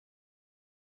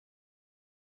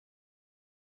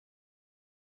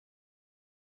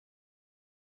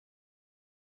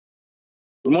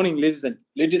Good morning, ladies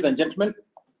and gentlemen.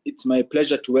 It's my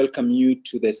pleasure to welcome you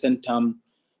to the Centum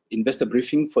investor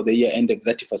briefing for the year ended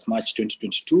 31st March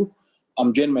 2022.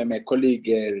 I'm joined by my colleague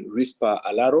Rispa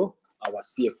Alaro, our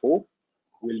CFO.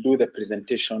 We'll do the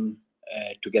presentation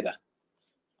together.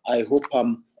 I hope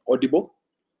I'm audible.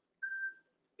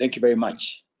 Thank you very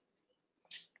much.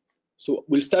 So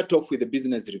we'll start off with the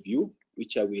business review,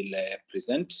 which I will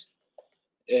present.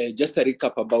 Just a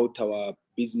recap about our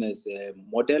business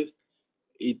model.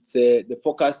 It's the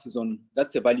focus is on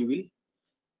that's a value wheel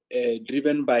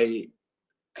driven by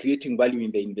creating value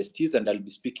in the investees, and I'll be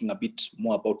speaking a bit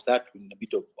more about that in a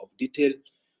bit of detail.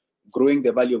 Growing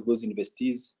the value of those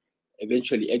investees,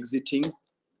 eventually exiting,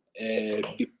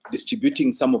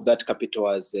 distributing some of that capital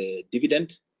as a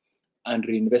dividend, and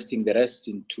reinvesting the rest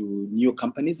into new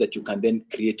companies that you can then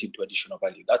create into additional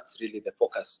value. That's really the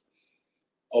focus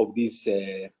of this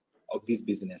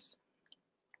business.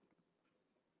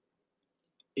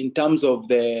 In terms of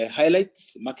the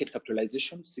highlights, market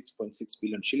capitalization 6.6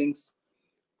 billion shillings,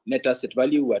 net asset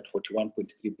value at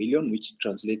 41.3 billion, which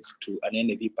translates to an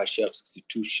NAV per share of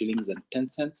 62 shillings and 10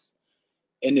 cents.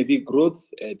 NAV growth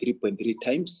 3.3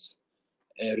 times,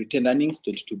 retained earnings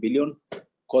 22 billion,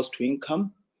 cost to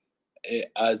income.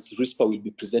 As Rispa will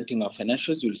be presenting our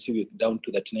financials, you'll see it down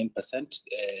to 39%,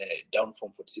 down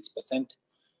from 46%.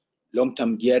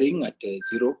 Long-term gearing at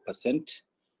 0%,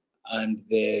 and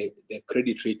the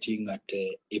credit rating at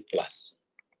A+.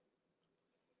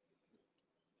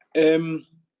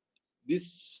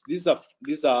 These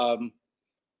are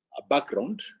a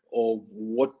background of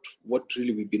what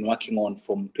really we've been working on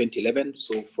from 2011.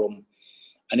 So from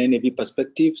an NAV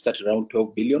perspective, started around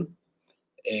 12 billion,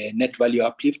 net value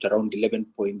uplift around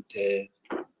 11.2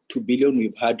 billion.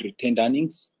 We've had retained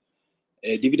earnings,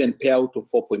 a dividend payout of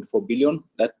 4.4 billion.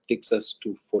 That takes us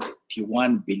to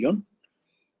 41 billion.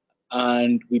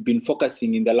 And we've been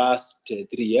focusing in the last 3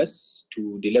 years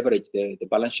to deleverage the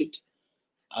balance sheet.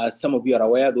 As some of you are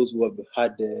aware, those who have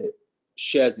had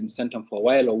shares in Centum for a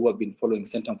while or who have been following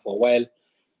Centum for a while,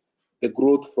 the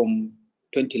growth from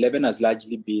 2011 has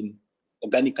largely been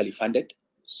organically funded.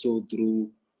 So through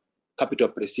capital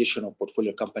appreciation of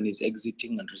portfolio companies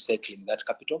exiting and recycling that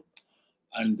capital,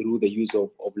 and through the use of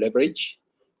leverage.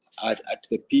 At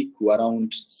the peak, we're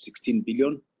around 16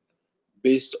 billion.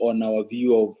 Based on our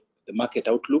view of the market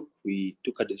outlook, we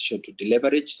took a decision to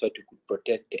deleverage so that we could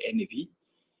protect the NAV.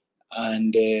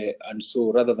 And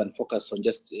so rather than focus on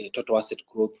just total asset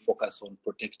growth, focus on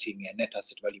protecting net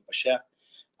asset value per share.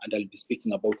 And I'll be speaking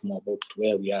more about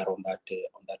where we are on that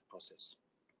process.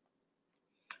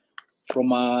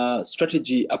 From a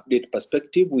strategy update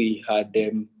perspective, we had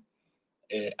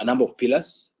a number of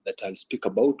pillars that I'll speak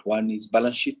about. One is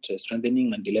balance sheet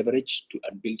strengthening and deleverage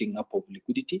and building up of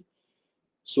liquidity.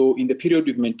 So in the period,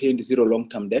 we've maintained zero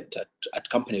long-term debt at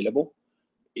company level,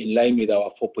 in line with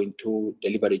our 4.2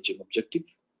 deleveraging objective.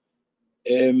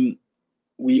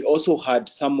 We also had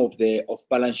some of the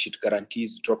off-balance sheet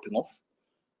guarantees dropping off.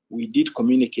 We did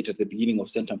communicate at the beginning of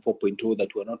Centum 4.2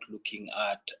 that we're not looking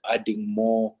at adding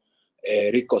more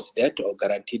recourse debt or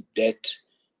guaranteed debt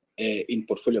in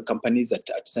portfolio companies at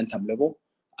Centum level.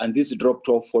 And this dropped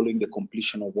off following the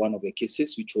completion of one of the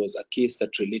cases, which was a case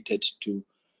that related to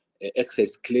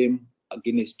excess claim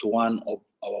against one of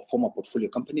our former portfolio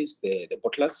companies, the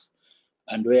bottlers,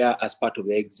 and where, as part of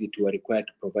the exit, we were required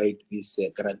to provide this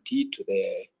guarantee to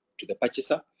the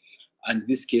purchaser. And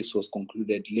this case was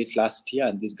concluded late last year,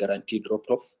 and this guarantee dropped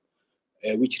off,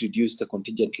 which reduced the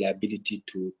contingent liability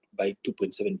by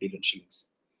 2.7 billion shillings.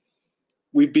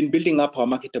 We've been building up our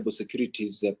marketable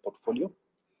securities portfolio.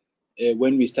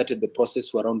 When we started the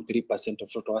process, we're around 3%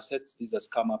 of total assets. This has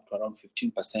come up to around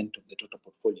 15% of the total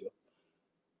portfolio.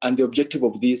 And the objective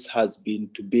of this has been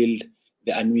to build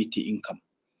the annuity income.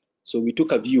 So we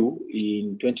took a view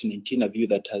in 2019, a view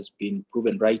that has been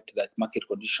proven right, that market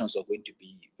conditions are going to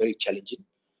be very challenging,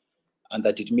 and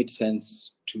that it made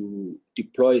sense to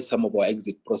deploy some of our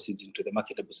exit proceeds into the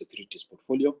marketable securities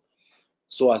portfolio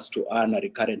so as to earn a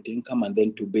recurrent income, and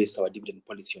then to base our dividend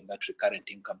policy on that recurrent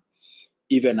income,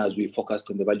 even as we focused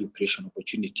on the value creation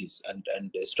opportunities and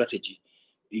the strategy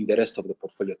in the rest of the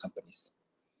portfolio companies.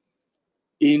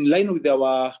 In line with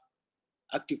our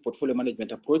active portfolio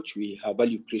management approach, we have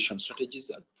value creation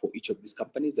strategies for each of these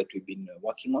companies that we've been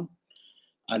working on.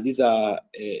 And these are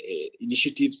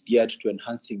initiatives geared to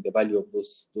enhancing the value of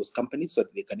those companies so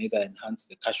that they can either enhance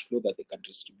the cash flow that they can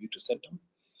distribute to Centum,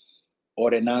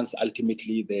 or enhance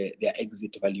ultimately their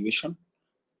exit valuation,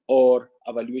 or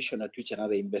a valuation at which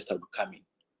another investor would come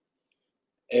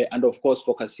in. And of course,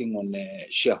 focusing on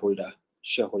shareholder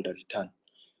return.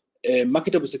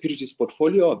 Marketable securities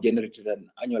portfolio generated an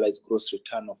annualized gross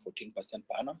return of 14%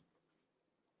 per annum.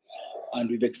 And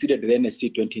we've exceeded the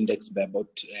NSE 20 index by about,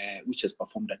 which has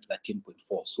performed at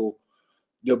 13.4. So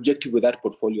the objective with that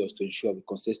portfolio is to ensure we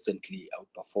consistently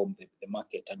outperform the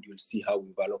market, and you'll see how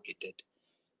we've allocated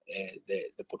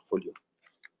the portfolio.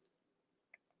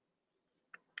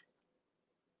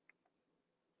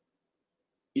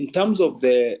 In terms of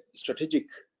the strategic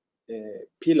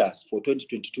pillars for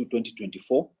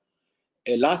 2022-2024,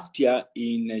 last year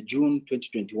in June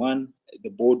 2021, the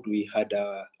board, we had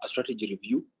a strategy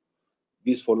review.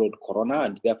 This followed Corona,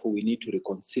 and therefore we need to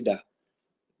reconsider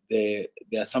the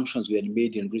assumptions we had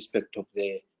made in respect of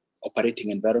the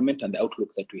operating environment and the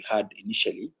outlook that we had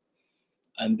initially,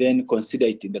 and then consider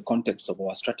it in the context of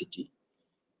our strategy.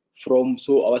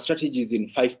 So our strategy is in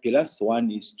 5 pillars. One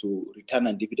is to return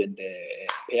and dividend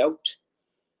payout.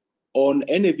 On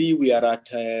NAV, we are at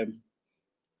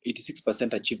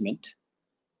 86% achievement.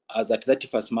 As at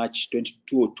 31st March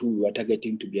 2022, we were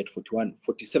targeting to be at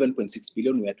 47.6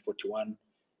 billion. We're at 41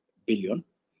 billion.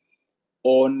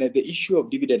 On the issue of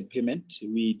dividend payment,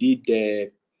 we did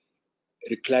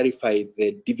reclarify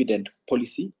the dividend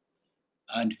policy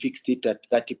and fixed it at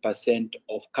 30%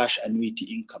 of cash annuity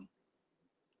income.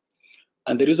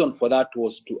 And the reason for that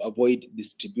was to avoid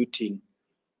distributing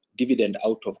dividend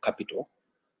out of capital.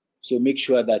 So make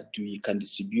sure that we can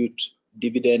distribute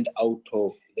dividend out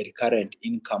of the recurrent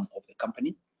income of the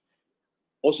company.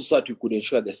 Also, so that we could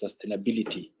ensure the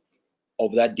sustainability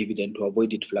of that dividend to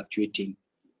avoid it fluctuating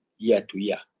year to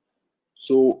year.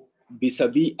 So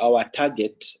vis-a-vis our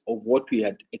target of what we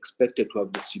had expected to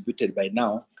have distributed by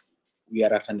now, we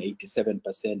are at an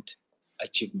 87%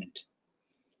 achievement.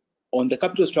 On the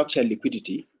capital structure and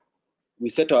liquidity, we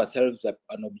set ourselves up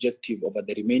an objective over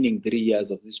the remaining 3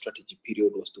 years of this strategy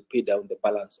period was to pay down the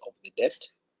balance of the debt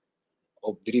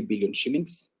of 3 billion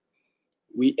shillings.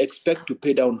 We expect to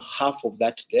pay down half of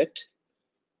that debt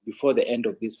before the end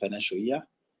of this financial year,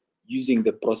 using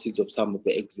the proceeds of some of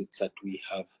the exits that we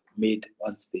have made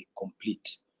once they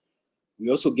complete. We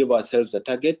also give ourselves a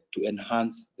target to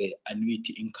enhance the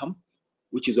annuity income,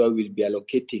 which is why we'll be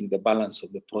allocating the balance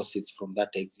of the proceeds from that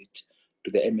exit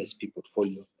to the MSP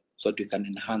portfolio so that we can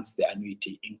enhance the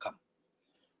annuity income.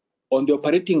 On the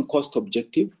operating cost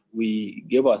objective, we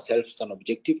gave ourselves an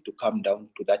objective to come down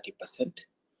to 30%.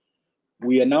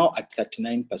 We are now at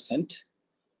 39%.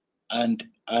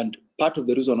 And part of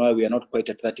the reason why we are not quite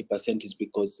at 30% is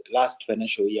because last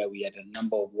financial year we had a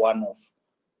number of one-off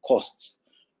costs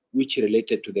which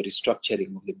related to the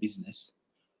restructuring of the business,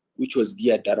 which was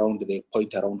geared around the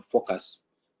point around focus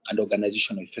and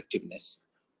organizational effectiveness,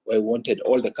 where we wanted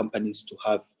all the companies to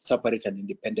have separate and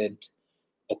independent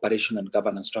operation and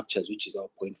governance structures, which is our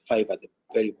point 5 at the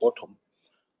very bottom.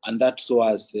 And that so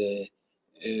as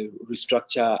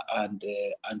restructure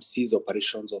and cease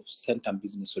operations of Centum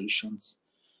Business Solutions,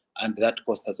 and that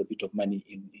cost us a bit of money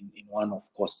in one-off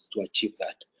costs to achieve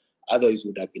that. Otherwise,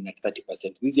 would have been at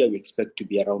 30%. This year we expect to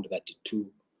be around 32%,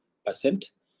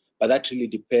 but that really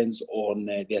depends on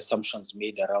the assumptions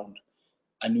made around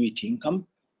annuity income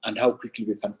and how quickly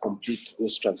we can complete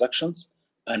those transactions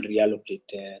and reallocate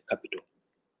capital.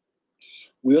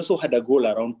 We also had a goal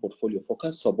around portfolio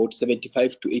focus, so about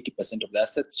 75 to 80% of the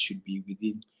assets should be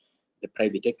within the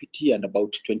private equity and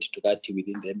about 20 to 30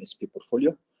 within the MSP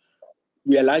portfolio.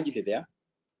 We are largely there.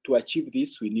 To achieve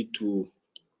this, we need to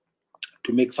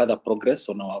make further progress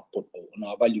on our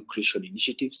value creation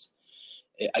initiatives,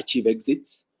 achieve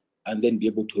exits, and then be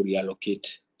able to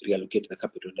reallocate the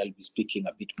capital. And I'll be speaking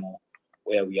a bit more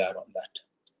where we are on that.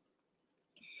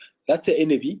 That's the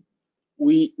NAV.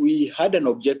 We had an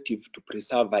objective to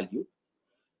preserve value,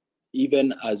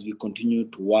 even as we continue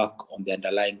to work on the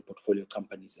underlying portfolio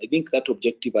companies. I think that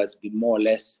objective has been more or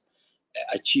less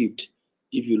achieved.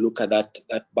 If you look at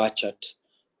that bar chart,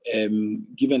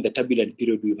 given the turbulent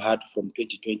period we've had from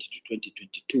 2020 to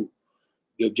 2022,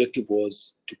 the objective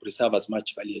was to preserve as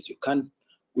much value as you can.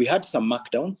 We had some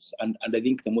markdowns, and I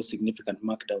think the most significant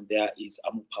markdown there is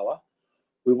Amu Power.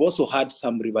 We've also had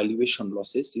some revaluation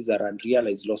losses. These are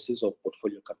unrealized losses of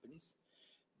portfolio companies.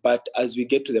 But as we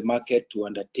get to the market to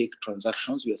undertake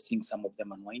transactions, we are seeing some of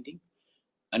them unwinding.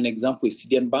 An example is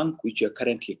Sidian Bank, which we are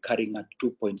currently carrying at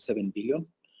 2.7 billion,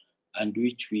 and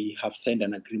which we have signed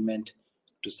an agreement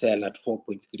to sell at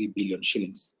 4.3 billion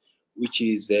shillings, which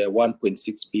is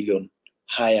 1.6 billion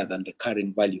higher than the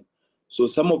carrying value. So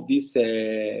some of these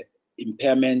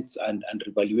impairments and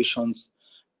revaluations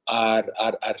are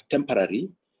temporary,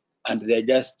 and they're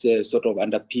just sort of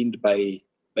underpinned by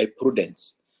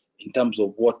prudence in terms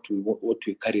of what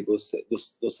we carry those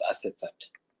assets at.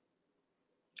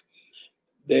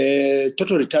 The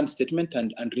total return statement,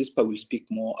 and Rispa will speak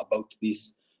more about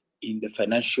this in the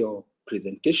financial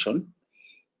presentation.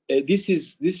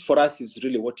 This for us is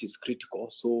really what is critical.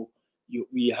 So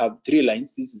we have three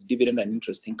lines. This is dividend and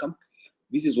interest income.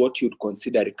 This is what you'd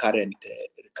consider recurrent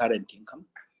income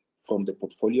from the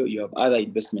portfolio. You have other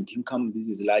investment income. This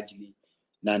is largely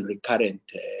non-recurrent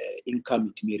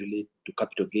income. It may relate to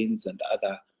capital gains and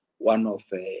other one-off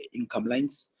income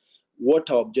lines.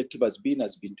 What our objective has been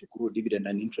to grow dividend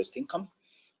and interest income.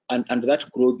 And that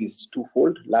growth is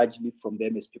twofold, largely from the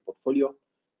MSP portfolio,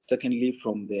 secondly,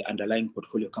 from the underlying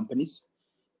portfolio companies.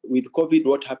 With COVID,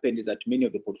 what happened is that many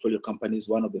of the portfolio companies,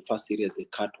 one of the first areas they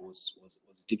cut was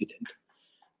dividend.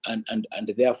 And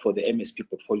therefore, the MSP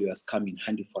portfolio has come in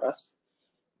handy for us.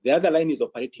 The other line is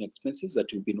operating expenses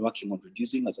that we've been working on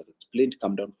reducing, as I've explained,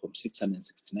 come down from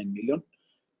 669 million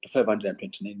to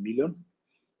 529 million.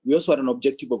 We also had an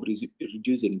objective of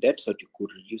reducing debt so that you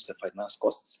could reduce the finance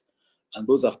costs, and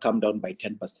those have come down by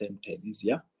 10% this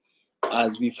year.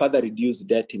 As we further reduce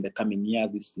debt in the coming year,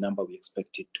 this number we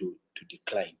expect it to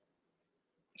decline.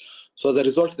 So as a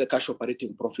result, the cash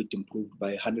operating profit improved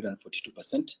by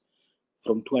 142%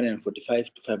 from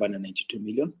 245 to 592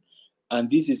 million. And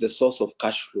this is a source of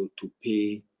cash flow to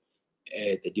pay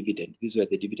the dividend. This is where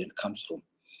the dividend comes from.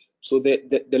 So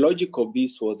the logic of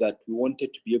this was that we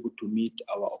wanted to be able to meet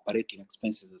our operating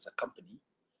expenses as a company,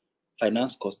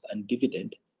 finance cost and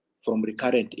dividend from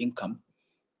recurrent income,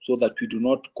 so that we do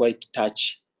not quite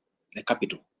touch the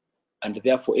capital. And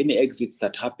therefore, any exits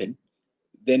that happen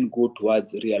then go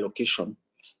towards reallocation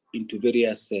into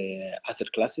various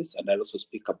asset classes. And I'll also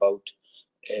speak about,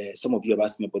 some of you have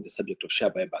asked me about the subject of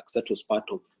share buybacks. That was part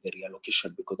of the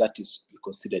reallocation because that is, we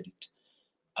considered it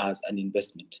as an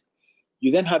investment.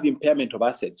 You then have impairment of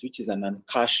assets, which is an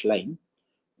non-cash line,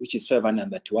 which is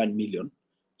 531 million.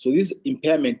 So this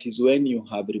impairment is when you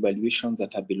have revaluations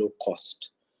that are below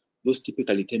cost. Those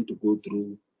typically tend to go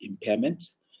through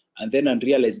impairments. And then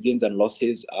unrealized gains and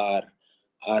losses are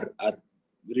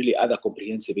really other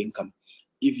comprehensive income.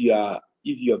 If you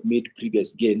have made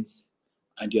previous gains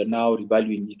and you're now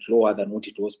revaluing it lower than what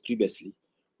it was previously,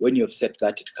 when you have set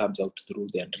that, it comes out through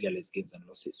the unrealized gains and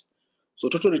losses. So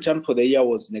total return for the year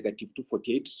was negative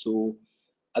 248. So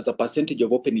as a percentage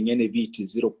of opening NAV, it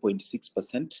is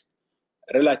 0.6%.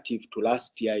 Relative to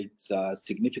last year, it's a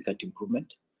significant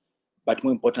improvement. But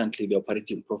more importantly, the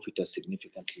operating profit has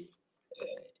significantly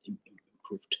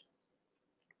improved.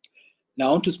 Now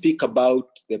I want to speak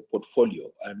about the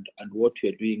portfolio and what we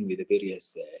are doing with the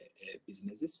various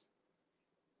businesses.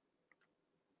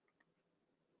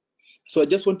 So I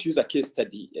just want to use a case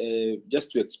study just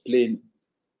to explain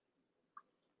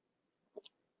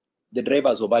the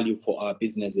drivers of value for our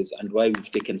businesses and why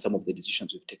we've taken some of the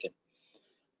decisions we've taken.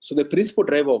 So the principal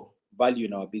driver of value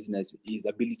in our business is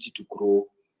ability to grow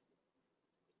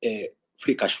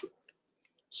free cash flow.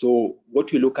 So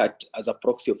what we look at as a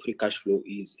proxy of free cash flow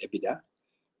is EBITDA,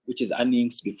 which is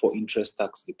earnings before interest,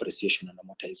 tax, depreciation, and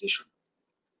amortization.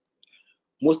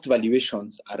 Most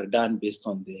valuations are done based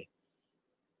on the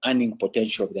earning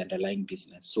potential of the underlying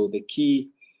business. So the key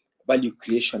value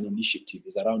creation initiative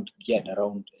is geared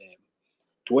around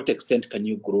to what extent can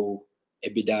you grow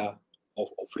EBITDA of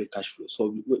free cash flow.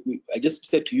 So I just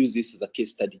said to use this as a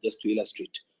case study just to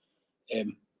illustrate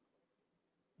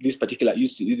this particular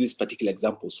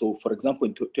example. So for example,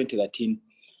 in 2013,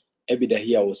 EBITDA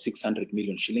here was 600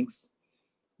 million shillings.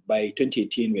 By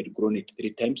 2018, we had grown it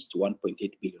 3 times to 1.8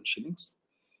 billion shillings.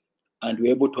 And we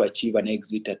were able to achieve an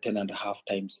exit at 10.5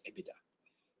 times EBITDA.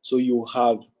 So you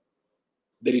have,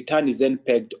 the return is then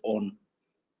pegged on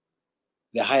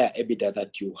the higher EBITDA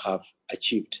that you have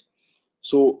achieved.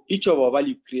 So each of our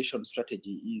value creation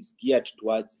strategy is geared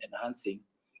towards enhancing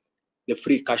the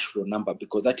free cash flow number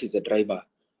because that is the driver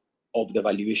of the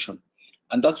valuation.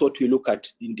 And that's what we look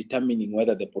at in determining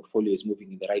whether the portfolio is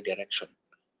moving in the right direction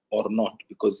or not,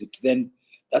 because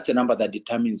that's a number that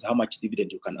determines how much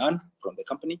dividend you can earn from the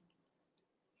company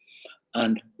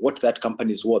and what that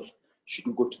company is worth should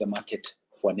you go to the market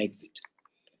for an exit.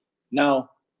 Now,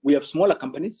 we have smaller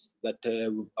companies that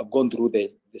have gone through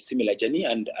the similar journey,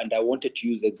 and I wanted to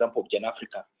use the example of Gen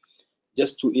Africa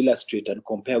just to illustrate and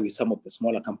compare with some of the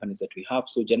smaller companies that we have.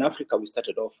 So Gen Africa, we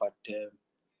started off at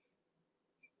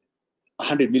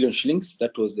 100 million shillings,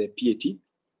 that was the PAT.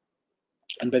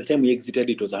 And by the time we exited,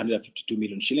 it was 152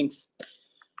 million shillings.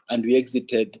 And we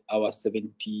exited our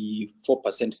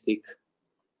 74% stake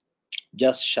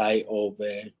just shy of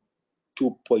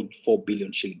 2.4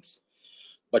 billion shillings.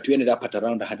 But we ended up at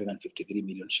around 153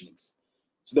 million shillings.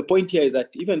 So the point here is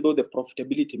that even though the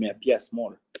profitability may appear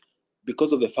small,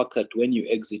 because of the fact that when you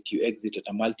exit at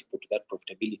a multiple to that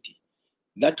profitability,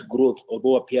 that growth,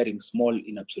 although appearing small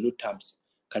in absolute terms,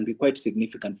 can be quite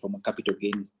significant from a capital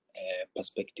gain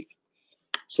perspective.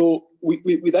 So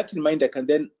with that in mind, I can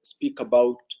then speak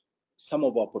about some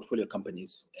of our portfolio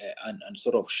companies and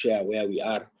sort of share where we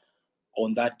are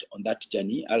on that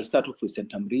journey. I'll start off with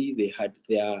Centum. They had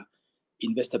their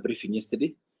investor briefing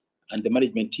yesterday, and the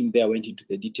management team there went into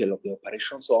the detail of the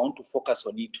operation. So I want to focus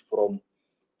on it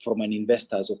from an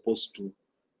investor as opposed to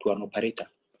an operator.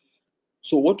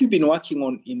 So what we've been working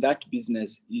on in that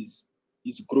business is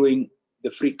growing the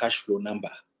free cash flow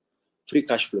number, free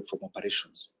cash flow from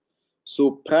operations.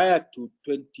 So prior to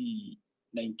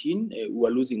 2019, we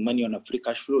were losing money on a free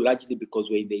cash flow, largely because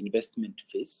we're in the investment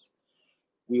phase.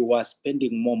 We were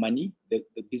spending more money. The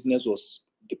business was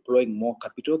deploying more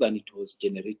capital than it was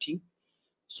generating.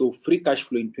 So free cash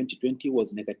flow in 2020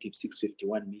 was negative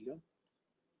 651 million.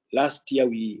 Last year,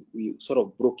 we sort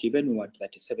of broke even. We were at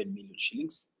 37 million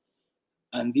shillings.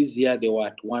 And this year, they were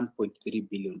at 1.3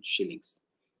 billion shillings.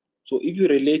 So if you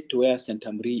relate to where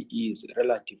Centum is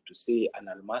relative to, say, an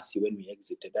Almasi when we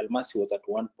exited, Almasi was at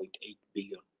 1.8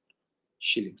 billion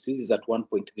shillings. This is at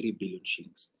 1.3 billion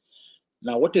shillings.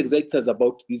 Now, what excites us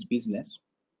about this business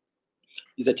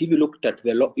is that if you look at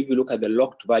the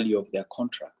locked value of their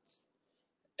contracts,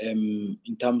 in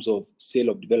terms of sale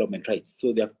of development rights,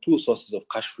 so they have two sources of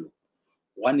cash flow.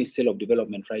 One is sale of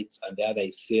development rights, and the other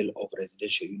is sale of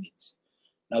residential units.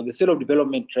 Now, the sale of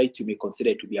development rights you may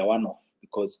consider to be a one-off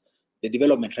because the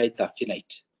development rights are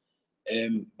finite.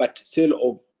 But sale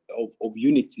of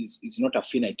units is not a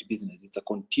finite business, it's a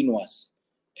continuous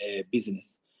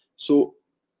business. So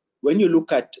when you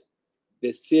look at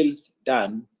the sales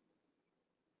done,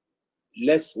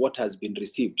 less what has been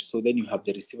received, so then you have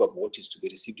the receivable, what is to be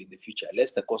received in the future,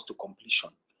 less the cost to completion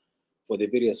for the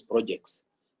various projects.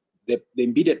 The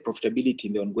embedded profitability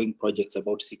in the ongoing projects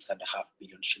about 6.5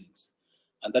 billion shillings.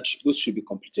 And those should be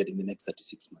completed in the next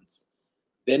 36 months.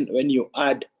 Then when you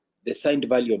add the signed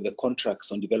value of the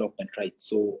contracts on development rights,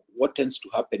 so what tends to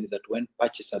happen is that when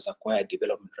purchasers acquire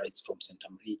development rights from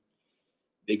Centum,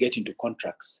 they get into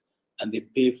contracts and they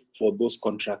pay for those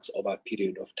contracts over a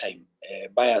period of time.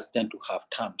 Buyers tend to have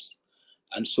terms.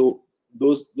 And so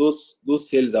those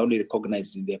sales are only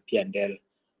recognized in their P&L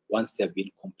once they have been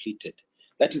completed.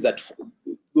 That is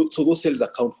so those sales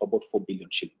account for about 4 billion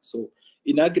shillings. So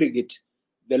in aggregate,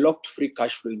 the locked free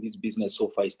cash flow in this business so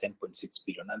far is 10.6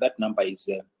 billion, and that number is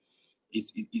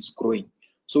growing.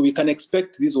 So we can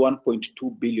expect this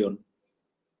 1.2 billion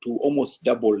to almost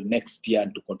double next year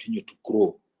and to continue to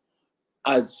grow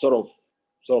as sort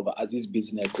of as this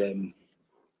business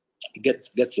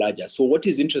gets larger. So what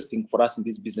is interesting for us in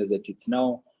this business is that it's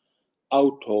now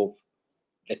out of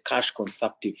the cash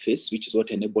consumptive phase, which is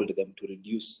what enabled them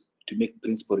to make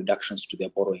principal reductions to their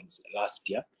borrowings last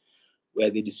year, where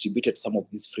they distributed some of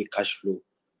this free cash flow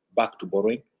back to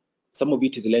borrowing. Some of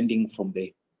it is lending from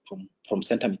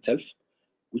Centum itself,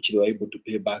 which they were able to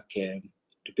pay back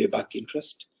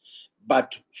interest.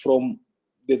 But from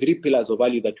the three pillars of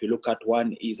value that we look at,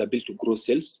 one is ability to grow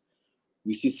sales.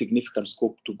 We see significant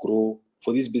scope to grow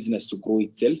for this business to grow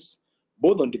its sales,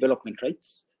 both on development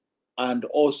rights and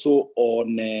also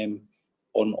on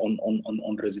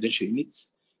residential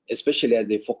units, especially as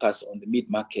they focus on the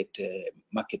mid-market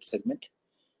market segment.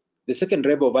 The second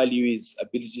level of value is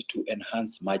ability to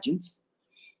enhance margins.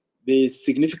 There's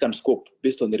significant scope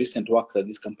based on the recent work that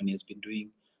this company has been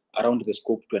doing around the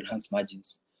scope to enhance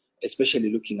margins,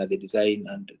 especially looking at the design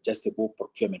and just the whole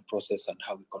procurement process and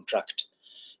how we contract.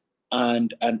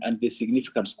 And there's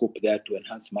significant scope there to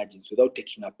enhance margins without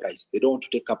taking up price. They don't want to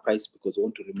take up price because they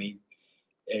want to remain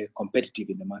competitive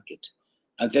in the market.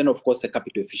 And then, of course, the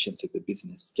capital efficiency of the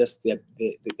business. Just the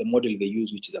model they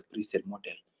use, which is a pre-sale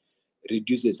model,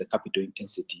 reduces the capital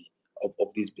intensity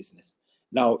of this business.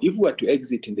 Now, if we were to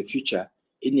exit in the future,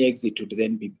 any exit would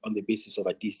then be on the basis of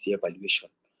a DCF valuation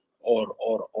or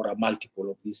a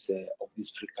multiple of this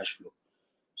free cash flow.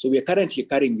 So we are currently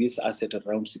carrying this asset at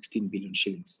around 16 billion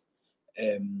shillings.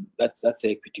 That's the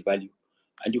equity value.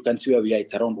 And you can see where we are,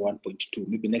 it's around 1.2.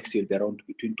 Maybe next year it'll be around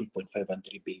between 2.5 and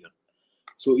 3 billion.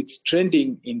 So it's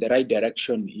trending in the right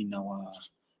direction in our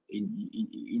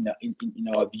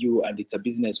view, and it's a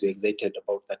business we're excited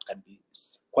about that can be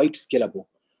quite scalable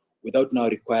without now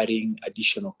requiring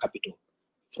additional capital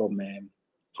from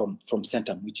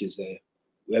Centum, which is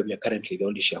where we are currently the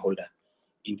only shareholder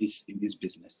in this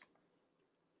business.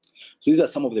 So these are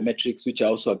some of the metrics which are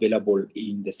also available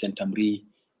in the Centum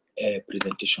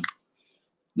presentation.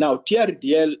 Now,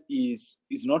 TRDL is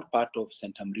not part of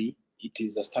Centum. It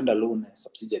is a standalone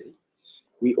subsidiary.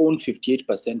 We own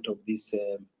 58% of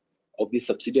this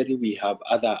subsidiary. We have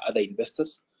other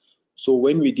investors So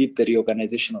when we did the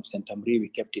reorganization of Centum, we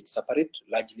kept it separate,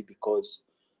 largely because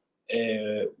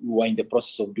we were in the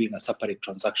process of doing a separate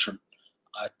transaction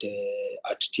at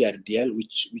TRDL,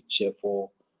 which for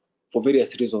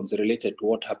various reasons related to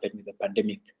what happened with the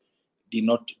pandemic did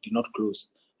not close.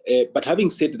 But having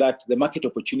said that, the market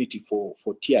opportunity for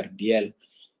TRDL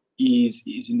is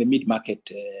in the mid-market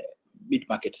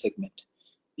segment.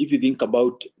 If you think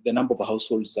about the number of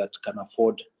households that can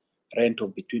afford rent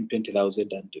of between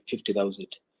 20,000 and 50,000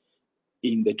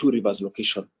 in the Two Rivers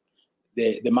location,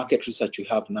 the market research we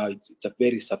have now, it's a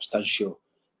very substantial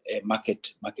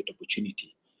market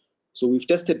opportunity. So we've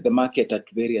tested the market at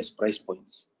various price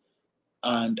points,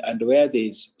 and where there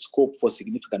is scope for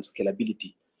significant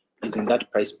scalability is in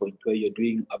that price point where you're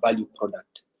doing a value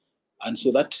product. And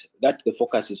so that the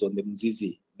focus is on the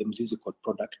Mzizi code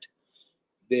product.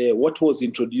 What was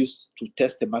introduced to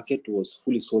test the market was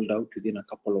fully sold out within a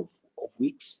couple of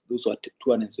weeks. Those were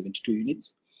 272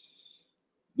 units.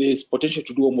 There's potential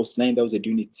to do almost 9,000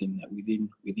 units within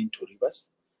Two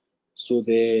Rivers. So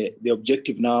the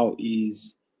objective now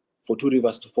is for Two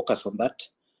Rivers to focus on that.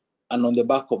 And on the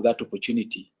back of that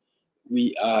opportunity,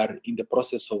 we are in the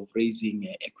process of raising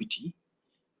equity,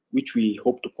 which we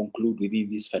hope to conclude within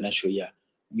this financial year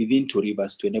within Two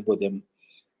Rivers to enable them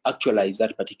actualize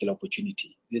that particular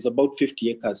opportunity. There's about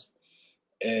 50 acres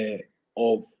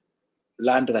of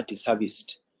land that is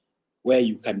serviced where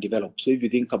you can develop. So if you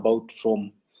think about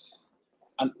from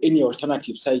any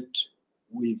alternative site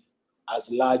with as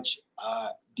large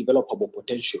developable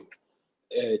potential,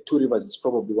 Two Rivers is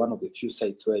probably one of the few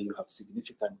sites where you have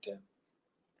significant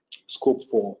scope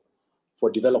for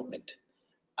development,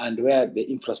 and where the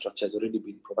infrastructure has already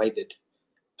been provided,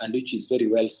 and which is very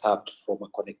well served from a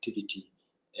connectivity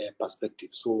perspective.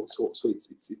 So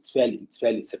it's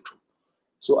fairly central.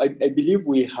 So I believe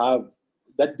we have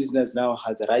that business now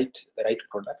has the right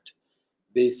product.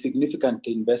 There is significant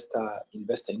investor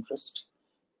interest,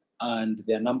 and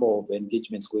there are a number of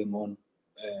engagements going on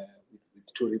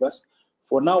with Two Rivers.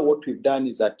 For now, what we've done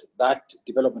is that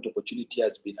development opportunity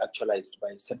has been actualized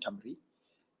by Centum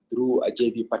through a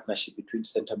JV partnership between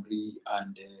Centum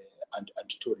and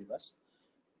Two Rivers.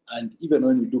 And even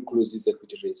when we do close this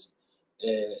equity raise,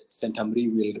 Centum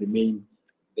will remain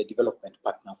the development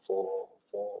partner for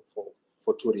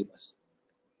Two Rivers.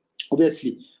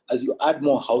 Obviously, as you add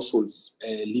more households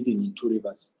living in Two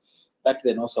Rivers, that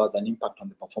then also has an impact on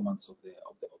the performance of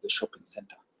the shopping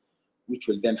center, which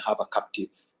will then have a captive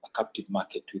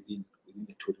market within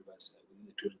the Two Rivers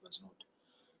node.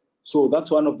 So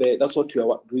that's what we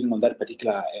are doing on that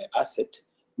particular asset.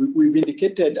 We've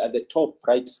indicated at the top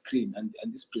right screen, and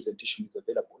this presentation is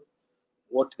available,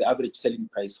 what the average selling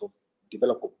price of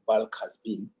developable bulk has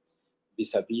been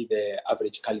vis-a-vis the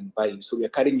average carrying value. So we are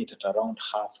carrying it at around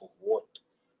half of what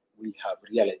we have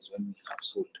realized when we have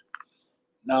sold.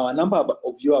 Now, a number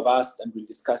of you have asked, and we'll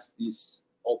discuss this,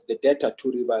 of the debt at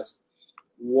Two Rivers,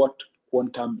 what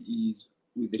quantum is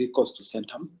with recourse to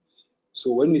Centum.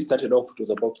 So when we started off, it was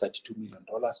about $32 million.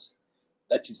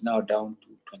 That is now down to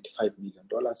 $25 million.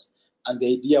 And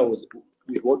the idea was,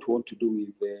 with what we want to do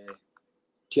with the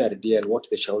TRDL, what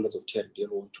the shareholders of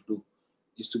TRDL want to do,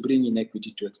 is to bring in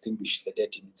equity to extinguish the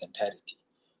debt in its entirety,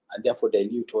 and therefore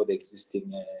dilute all the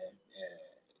existing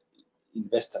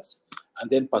investors,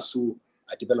 and then pursue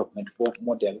a development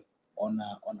model on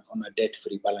a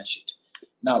debt-free balance sheet.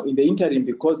 Now, in the interim,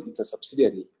 because it's a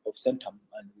subsidiary of Centum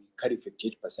and we carry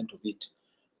 58% of it,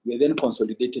 we are then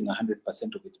consolidating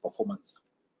 100% of its performance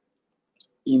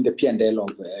in the P&L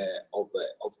of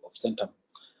Centum,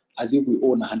 as if we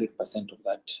own 100% of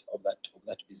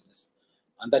that business.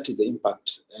 And that is the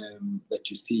impact that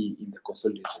you see in the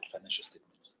consolidated financial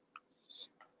statements.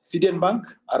 CDN Bank,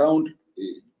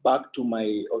 back to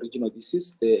my original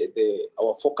thesis,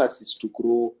 our focus is to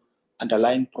grow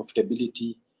underlying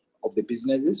profitability of the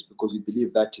businesses, because we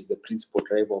believe that is the principal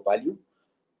driver of value.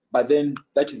 But then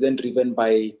that is then driven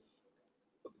by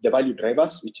the value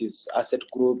drivers, which is asset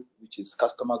growth, which is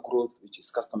customer growth, which is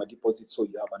customer deposits. So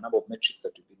you have a number of metrics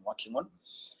that we've been working on.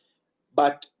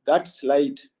 But that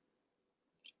slide,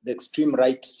 the extreme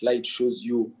right slide, shows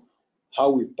you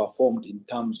how we've performed in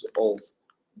terms of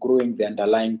growing the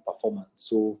underlying performance.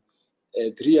 So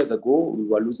 3 years ago, we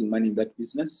were losing money in that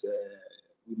business.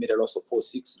 We made a loss of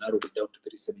 46, narrowed it down to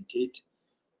 378,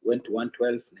 went to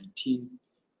 112, 19,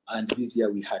 and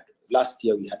last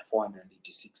year we had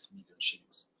 486 million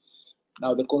shillings.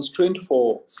 Now, the constraint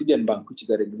for CDN Bank, which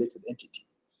is a regulated entity,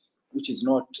 which is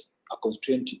not a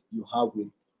constraint you have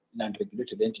with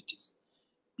non-regulated entities,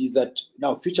 is that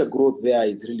now future growth there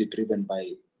is really driven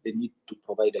by the need to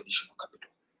provide additional capital.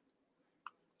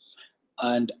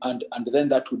 and then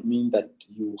that would mean that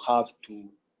you have to,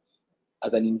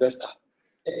 as an investor,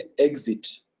 exit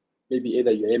maybe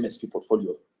either your MSP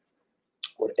portfolio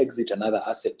or exit another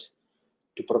asset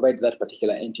to provide that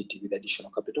particular entity with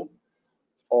additional capital,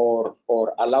 or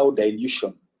allow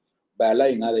dilution by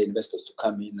allowing other investors to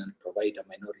come in and provide a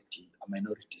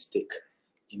minority stake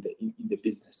in the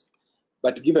business.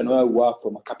 But given where we are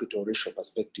from a capital ratio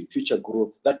perspective, future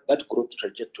growth, that growth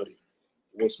trajectory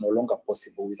was no longer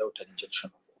possible without an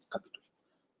injection of capital.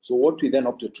 So what we then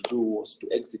opted to do was to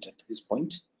exit at this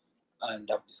point, and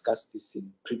I've discussed this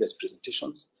in previous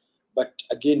presentations. But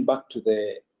again, back to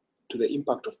the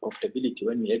impact of profitability.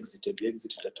 When we exited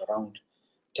at around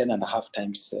 10.5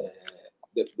 times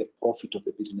the profit of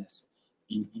the business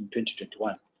in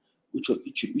 2021, which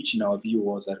in our view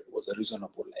was a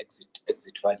reasonable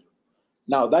exit value.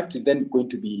 Now that is then going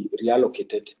to be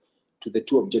reallocated to the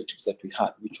two objectives that we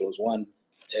had, which was one,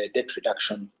 debt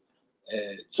reduction,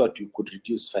 so that we could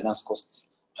reduce finance costs,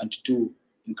 and two,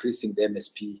 increasing the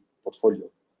MSP portfolio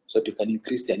so that you can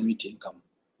increase the annuity income,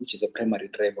 which is a primary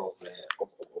driver of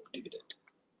dividend.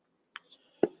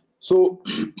 So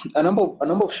a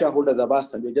number of shareholders have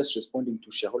asked, and we're just responding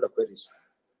to shareholder queries,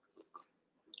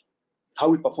 how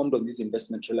we performed on this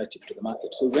investment relative to the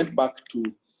market. So we went back to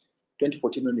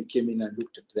 2014 when we came in and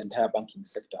looked at the entire banking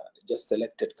sector, just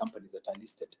selected companies that are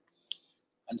listed,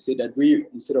 and said that we,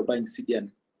 instead of buying CDN,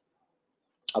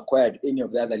 acquired any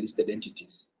of the other listed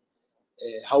entities.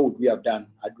 How would we have done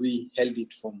had we held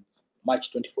it from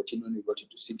March 2014 when we got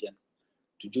into CDN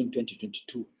to June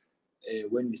 2022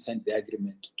 when we signed the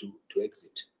agreement to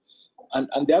exit?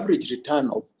 And the average return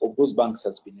of those banks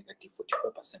has been negative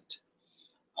 44%.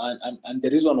 And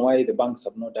the reason why the banks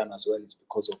have not done as well is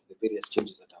because of the various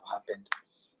changes that have happened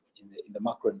in the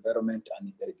macro environment and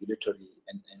in the regulatory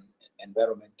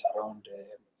environment around,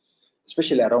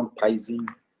 especially around pricing,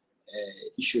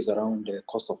 issues around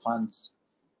cost of funds,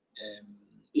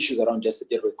 issues around just the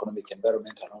general economic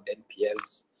environment, around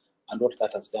NPLs, and what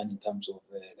that has done in terms of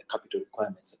the capital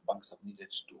requirements that banks have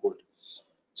needed to hold.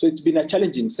 So it's been a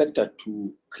challenging sector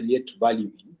to create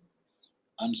value in,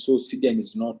 and so CDN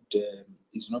is not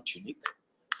unique.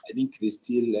 I think there's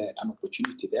still an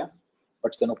opportunity there,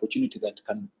 but it's an opportunity that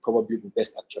can probably be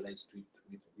best actualized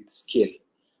with scale,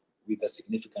 with a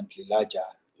significantly larger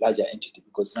entity,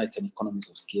 because now it's an economies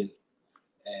of scale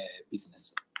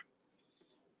business.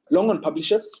 Long on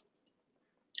publishers,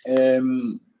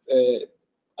 again,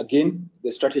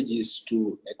 the strategy is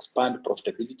to expand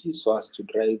profitability so as to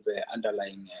drive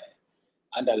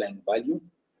underlying value.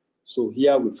 So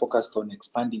here we focused on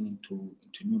expanding into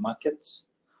new markets,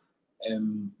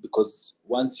 because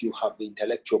once you have the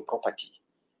intellectual property,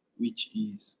 which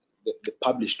is the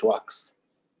published works,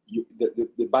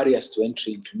 the barriers to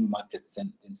entry into new markets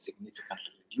then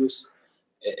significantly reduce.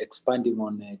 Expanding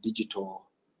on digital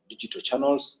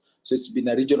channels. So it's been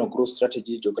a regional growth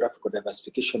strategy, geographical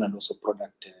diversification, and also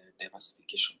product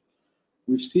diversification.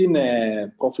 We've seen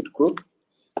profit growth.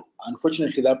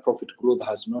 Unfortunately, that profit growth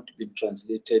has not been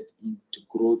translated into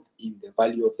growth in the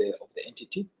value of the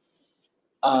entity.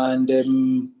 And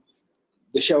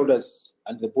the shareholders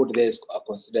and the board there are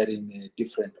considering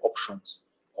different options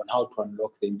on how to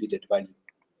unlock the embedded value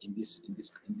in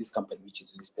this company, which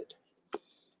is listed.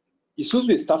 Isuzu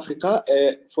West Africa,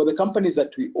 for the companies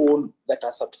that we own that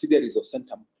are subsidiaries of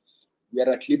Centum, we are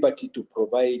at liberty to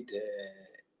provide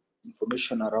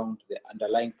information around the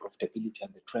underlying profitability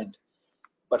and the trend.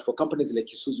 But for companies like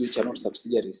Isuzu, which are not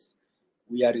subsidiaries,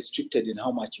 we are restricted in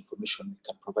how much information we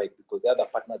can provide, because the other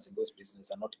partners in those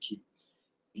businesses are not keen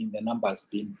in the numbers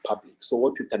being public. So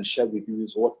what we can share with you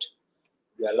is what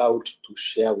we are allowed to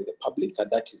share with the public, and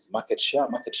that is market share.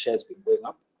 Market share has been going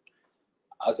up.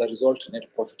 As a result, net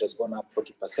profit has gone up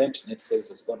 40%, net sales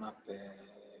has gone up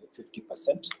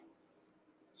 50%,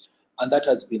 and that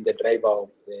has been the driver of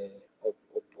the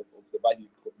value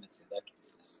improvements in that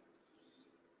business.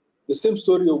 The same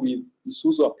story with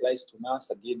Isuzu applies to NAS.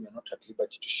 Again, we are not at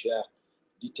liberty to share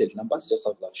detailed numbers, just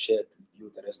as I've shared with you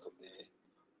the rest of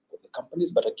the companies.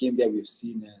 But again, there we've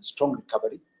seen a strong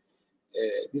recovery.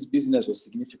 This business was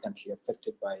significantly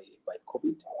affected by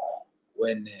COVID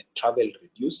when travel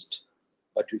reduced,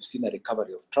 but we've seen a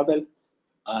recovery of travel,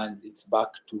 and it's back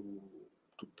to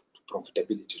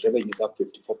profitability. Revenue is up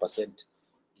 54%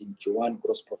 in Q1.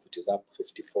 Gross profit is up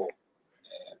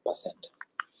 54%.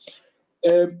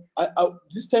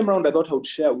 This time around, I thought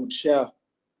I would share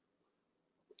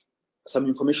some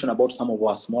information about some of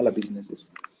our smaller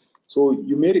businesses. So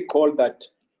you may recall that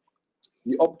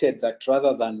we opted that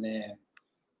rather than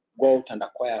go out and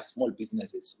acquire small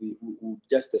businesses, we would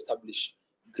just establish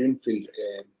greenfield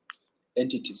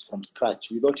entities from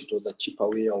scratch. We thought it was a cheaper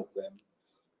way of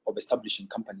establishing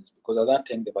companies, because at that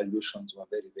time the valuations were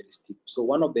very, very steep. So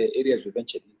one of the areas we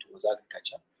ventured into was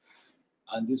agriculture,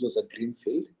 and this was a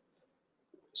greenfield.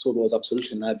 So there was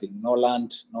absolutely nothing, no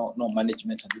land, no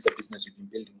management, and this is a business we've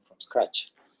been building from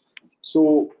scratch.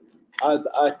 So as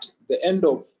at the end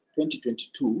of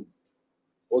 2022,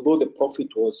 although the profit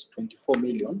was 24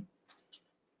 million,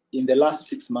 in the last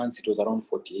 6 months it was around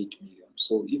 48 million.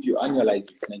 So if you annualize,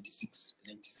 it's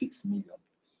 96 million.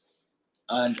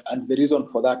 And the reason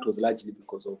for that was largely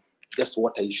because of just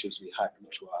water issues we had,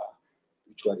 which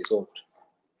were resolved.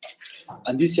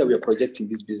 And this year we are projecting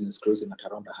this business closing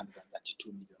at around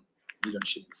 132 million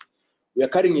shillings. We are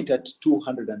carrying it at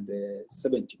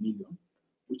 270 million,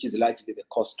 which is largely the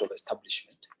cost of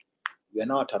establishment. We are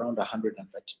now at around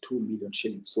 132 million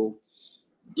shillings. So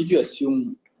if you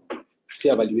assume, say,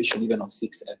 a valuation even of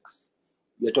 6x,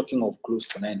 we are talking of close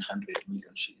to 900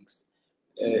 million shillings.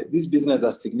 This business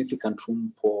has significant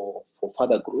room for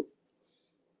further growth.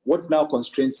 What now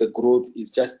constrains the growth is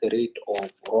just the rate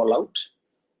of rollout,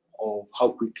 of how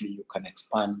quickly you can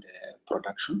expand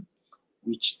production,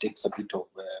 which takes a bit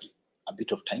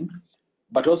of time.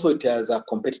 But also it has a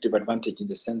competitive advantage in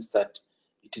the sense that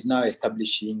it is now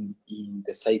establishing in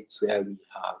the sites where we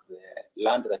have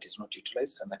land that is not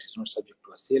utilized and that is not subject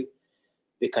to a sale.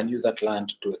 They can use that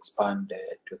land to expand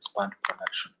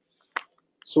production.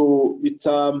 So it's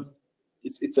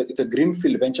a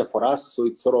greenfield venture for us. So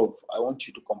it's sort of, I want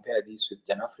you to compare this with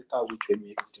Jan Africa, which when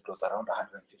we exited was around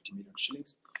 150 million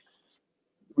shillings.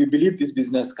 We believe this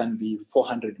business can be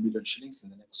 400 million shillings in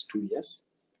the next 2 years,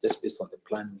 just based on the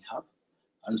plan we have.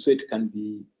 And so it can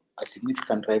be a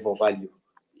significant driver of value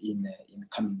in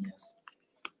coming years.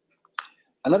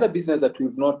 Another business that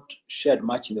we've not shared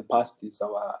much in the past is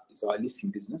our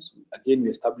leasing business. Again, we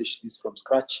established this from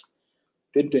scratch.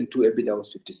 2022 EBITDA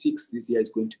was 56. This year is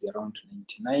going to be around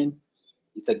 99.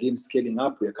 It's again scaling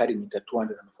up. We are carrying it at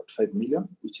 245 million,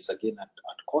 which is again at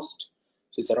cost.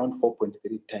 So it's around 4.3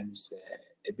 times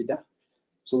EBITDA.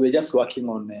 So we're just working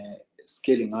on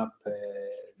scaling up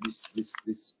this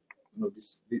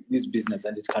business,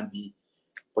 and it can be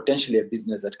potentially a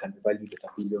business that can be valued at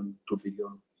 1 billion, 2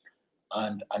 billion,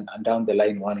 and down the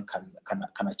line one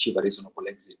can achieve a reasonable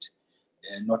exit,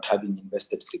 not having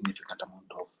invested significant amount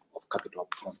of capital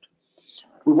up front.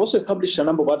 We've also established a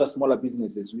number of other smaller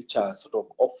businesses which are sort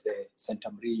of off the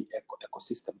Centum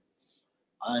ecosystem,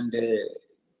 and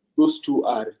those two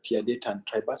are Tier Data and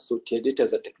Tribus. So Tier Data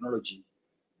is a technology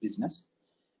business.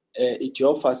 It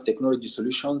offers technology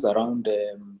solutions around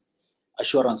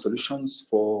assurance solutions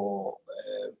for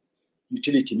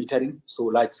utility metering, so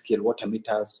large-scale water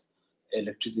meters,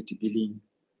 electricity billing,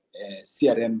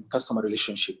 CRM, customer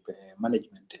relationship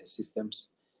management systems,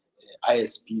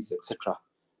 ISPs, etc.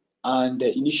 And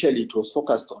initially it was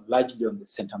focused on largely on the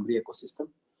Centum ecosystem.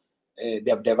 They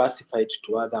have diversified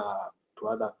to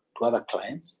other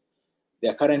clients. They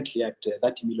are currently at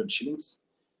 30 million shillings,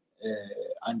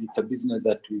 and it's a business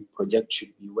that we project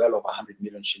should be well over 100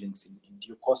 million shillings in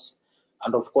due course.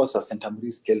 And of course, as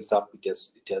Centum scales up, it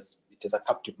has a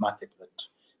captive market that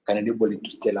can enable it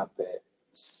to scale up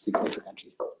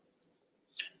significantly.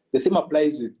 The same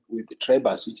applies with the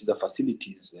Tribus, which is a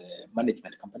facilities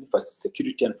management company, for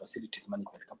security and facilities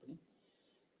management company.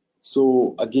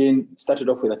 So again, started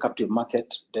off with a captive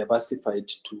market, diversified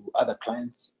to other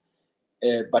clients,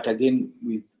 but again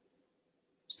with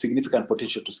significant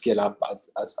potential to scale up as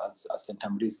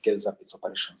Centum scales up its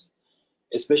operations,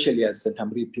 especially as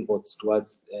Centum pivots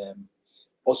towards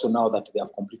also now that they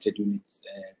have completed units,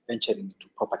 venturing into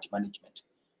property management,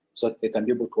 so that they can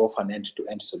be able to offer an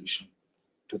end-to-end solution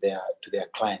to their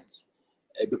clients,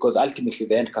 because ultimately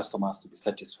the end customer has to be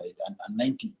satisfied, and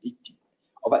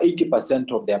over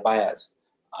 80% of their buyers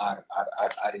are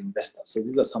investors. So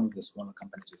these are some of the smaller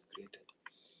companies we've created.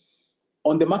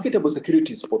 On the marketable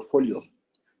securities portfolio,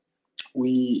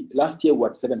 last year we were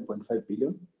at 7.5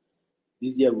 billion.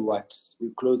 This year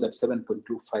we closed at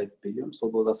 7.25 billion. So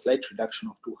there was a slight reduction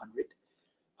of 200,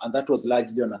 and that was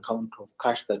largely on account of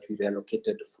cash that we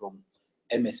reallocated from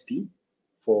MSP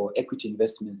for equity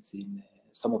investments in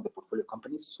some of the portfolio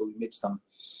companies. So we made some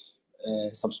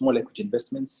small equity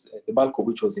investments, the bulk of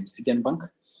which was in Citizen Bank,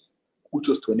 which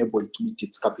was to enable it to meet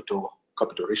its capital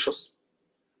ratios,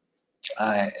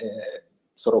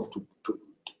 sort of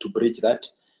to bridge that,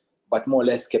 but more or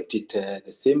less kept it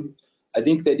the same. I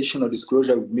think the additional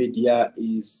disclosure we've made here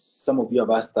is, some of you have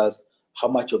asked us how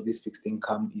much of this fixed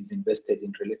income is invested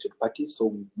in related parties. So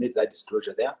we've made that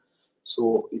disclosure there.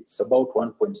 So it's about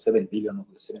 1.7 billion of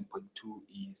the 7.2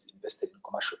 is invested in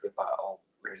commercial paper of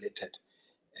related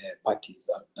parties,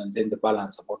 and then the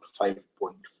balance, about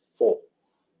 5.4,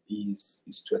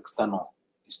 is to external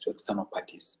to external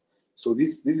parties. So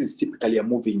this is typically a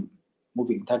moving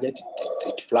target.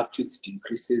 It fluctuates, it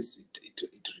increases, it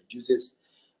reduces,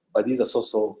 but this is a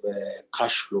source of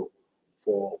cash flow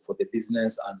for the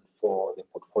business and for the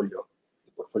portfolio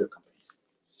companies.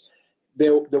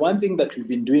 The one thing that we've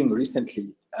been doing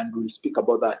recently, and we'll speak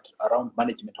about that around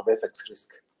management of FX risk,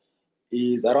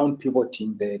 is around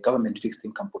pivoting the government fixed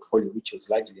income portfolio, which was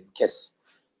largely in cash,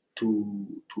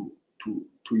 to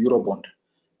Eurobond,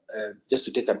 just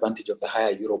to take advantage of the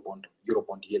higher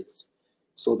Eurobond yields.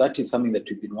 So that is something that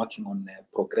we've been working on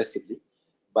progressively,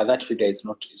 but that figure is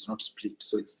not split,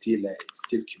 so it's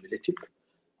still cumulative.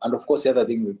 And of course, the other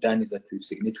thing we've done is that we've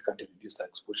significantly reduced our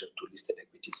exposure to listed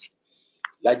equities,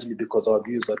 largely because our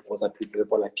views was that with the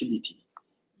volatility,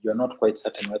 you're not quite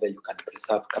certain whether you can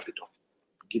preserve capital,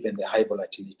 given the high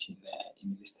volatility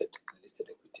in listed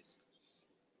equities.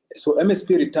 So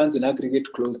MSP returns in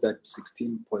aggregate closed at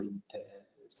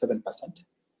 16.7%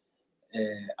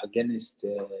 against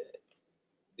the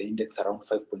index around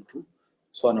 5.2,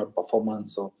 so an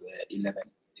outperformance of 11%.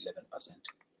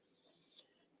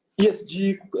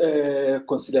 ESG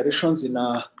considerations in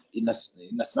a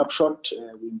snapshot,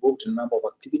 we involved in a number of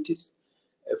activities.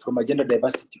 From a gender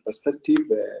diversity perspective,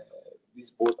 this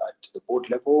both at the board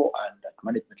level and at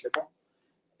management level.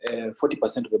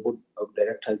 40% of the board of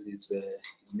directors is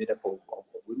made up of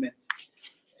women.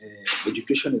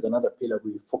 Education is another pillar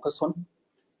we focus on.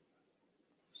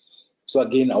 So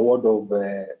again, award of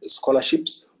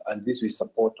scholarships, and this we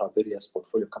support our various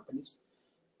portfolio companies.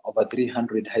 Over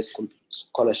 300 high school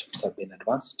scholarships have been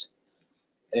advanced.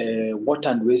 Water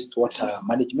and wastewater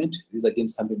management, this is again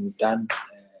something we've done,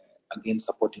 again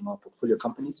supporting our portfolio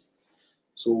companies.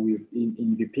 So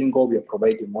in Vipingo, we are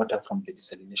providing water from the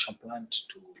desalination plant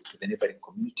to the neighboring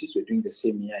communities. We're doing the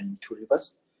same here in Two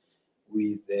Rivers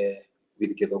with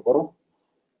Gedogoro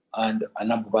and a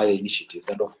number of other initiatives.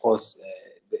 And of course,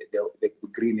 the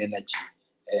green energy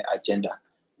agenda,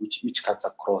 which cuts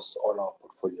across all our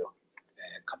portfolio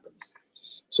companies.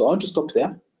 So I want to stop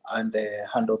there and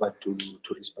hand over to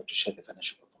Rispa to share the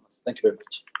financial performance. Thank you very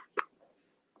much.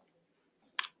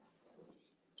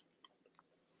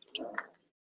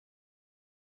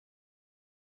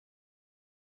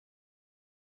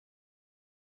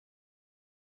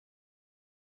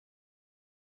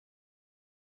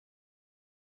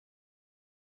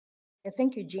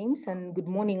 Thank you, James, and good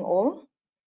morning all.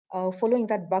 Following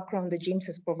that background that James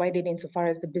has provided insofar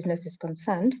as the business is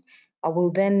concerned, I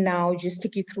will then now just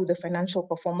take you through the financial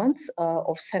performance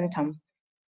of Centum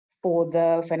for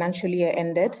the financial year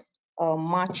ended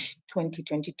March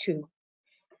 2022.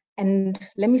 And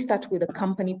let me start with the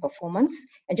company performance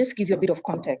and just give you a bit of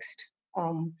context.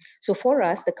 So for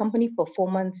us, the company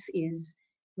performance is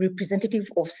representative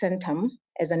of Centum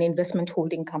as an investment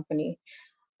holding company.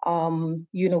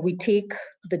 We take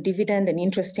the dividend and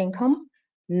interest income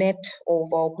net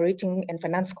of our operating and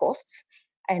finance costs,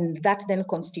 and that then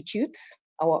constitutes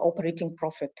our operating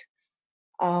profit.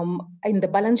 In the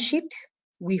balance sheet,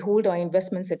 we hold our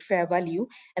investments at fair value,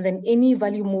 and then any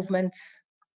value movements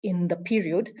in the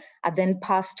period are then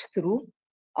passed through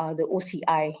the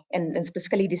OCI, and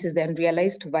specifically this is the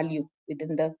unrealized value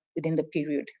within the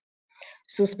period.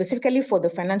 So specifically for the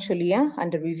financial year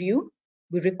under review,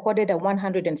 we recorded a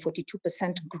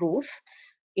 142% growth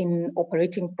in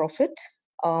operating profit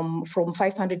from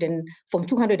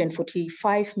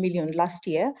 245 million last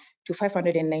year to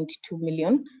 592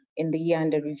 million in the year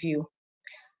under review.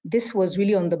 This was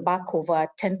really on the back of a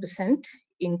 10%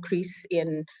 increase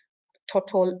in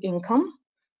total income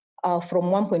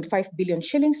from 1.5 billion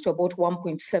shillings to about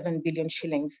 1.7 billion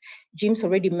shillings. James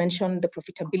already mentioned the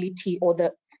profitability or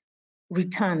the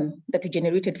return that we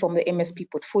generated from the MSP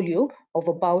portfolio of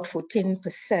about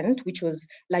 14%, which was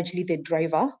largely the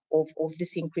driver of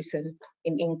this increase in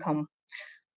income.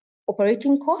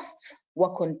 Operating costs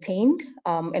were contained,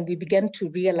 and we began to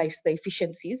realize the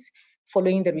efficiencies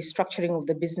following the restructuring of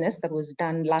the business that was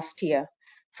done last year.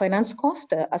 Finance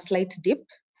cost, a slight dip,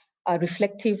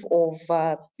 reflective of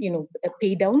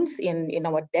pay downs in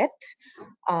our debt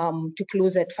to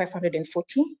close at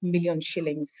 540 million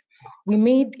shillings. We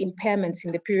made impairments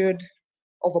in the period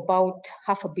of about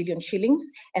 500 million shillings,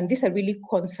 and these are really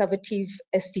conservative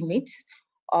estimates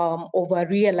of a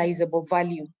realizable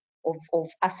value of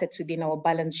assets within our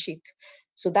balance sheet.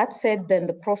 So that said, then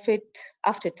the profit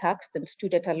after tax then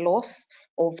stood at a loss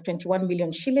of 21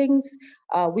 million shillings,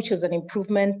 which was an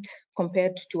improvement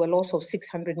compared to a loss of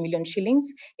 600 million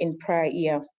shillings in prior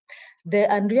year.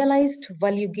 The unrealized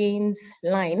value gains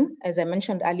line, as I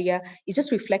mentioned earlier, is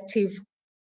just reflective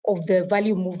of the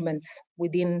value movements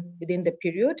within the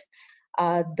period.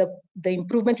 The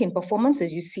improvement in performance,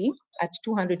 as you see, at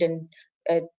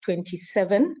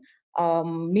 27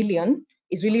 million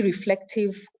is really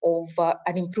reflective of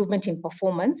an improvement in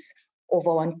performance of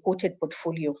our unquoted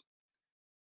portfolio.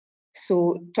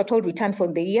 So total return for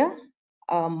the year,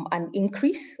 an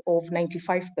increase of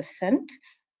 95%,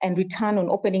 and return on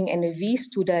opening NAV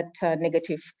stood at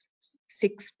negative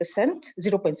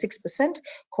 0.6%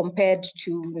 compared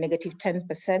to negative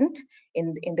 10%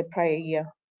 in the prior year.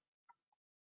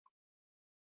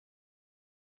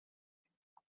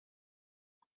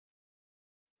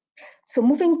 So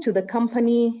moving to the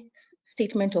company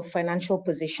statement of financial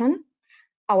position,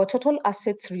 our total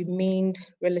assets remained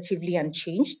relatively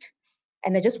unchanged.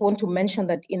 And I just want to mention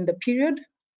that in the period,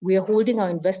 we are holding our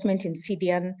investment in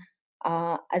CDN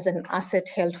as an asset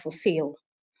held for sale.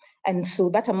 And so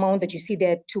that amount that you see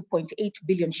there, 2.8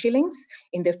 billion shillings,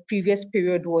 in the previous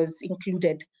period was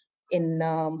included in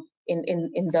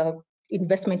the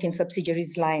investment in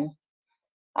subsidiaries line.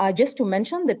 Just to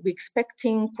mention that we're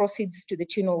expecting proceeds to the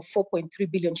tune of 4.3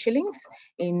 billion shillings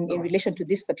in relation to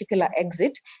this particular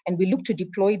exit, and we look to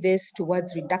deploy this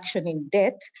towards reduction in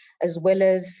debt, as well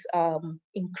as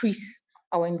increase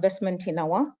our investment in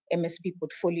our MSP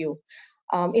portfolio.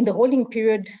 In the holding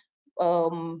period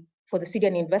for the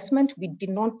CDN investment, we did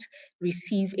not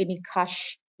receive any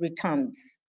cash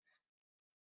returns.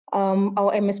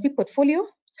 Our MSP portfolio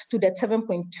stood at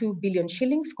 7.2 billion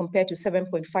shillings compared to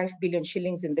 7.5 billion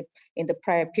shillings in the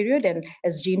prior period, and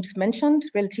as James mentioned,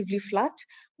 relatively flat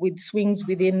with swings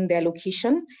within their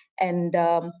allocation. And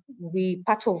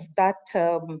part of the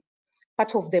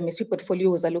MSP portfolio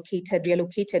was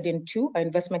reallocated into our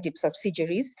investment in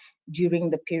subsidiaries during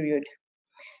the period.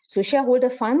 So shareholder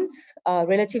funds are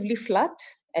relatively flat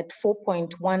at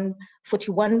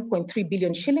 41.3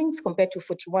 billion shillings compared to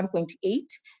 41.8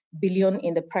 billion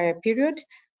in the prior period,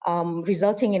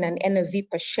 resulting in an NAV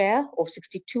per share of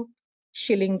 62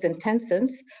 shillings and 10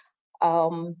 cents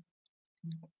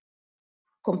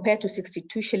compared to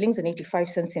 62 shillings and 85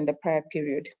 cents in the prior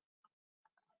period.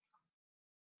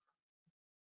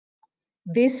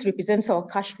 This represents our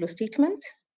cash flow statement,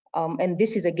 and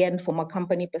this is again from a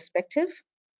company perspective.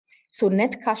 So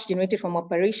net cash generated from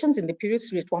operations in the period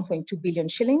stood at 1.2 billion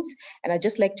shillings. And I'd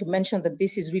just like to mention that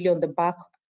this is really on the back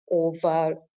of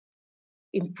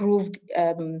improved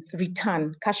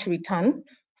cash return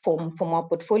from our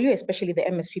portfolio, especially the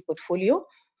MSP portfolio.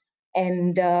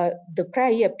 And the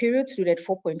prior year period stood at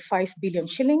 4.5 billion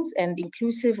shillings, and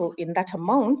inclusive in that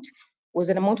amount was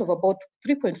an amount of about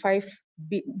 3.5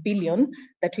 billion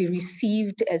that we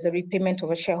received as a repayment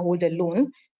of a shareholder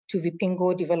loan to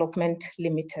Vipingo Development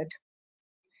Limited.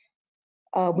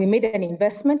 We made an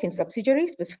investment in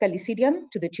subsidiaries, specifically CDN,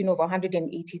 to the tune of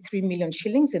 183 million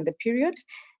shillings in the period.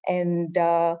 And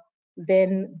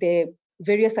then the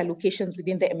various allocations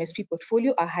within the MSP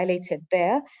portfolio are highlighted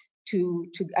there to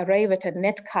arrive at a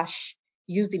net cash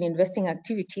used in investing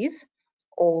activities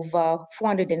of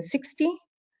 460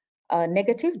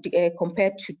 negative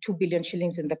compared to 2 billion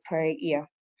shillings in the prior year.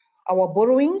 Our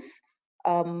borrowings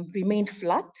remained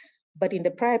flat, but in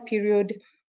the prior period,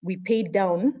 we paid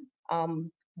down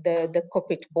the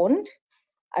corporate bond,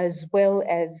 as well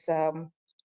as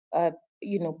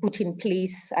put in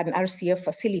place an RCF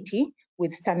facility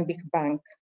with Stanbic Bank.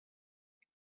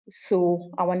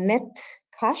 So our net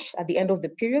cash at the end of the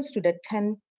period stood at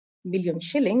 10 million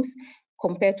shillings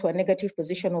compared to a negative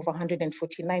position of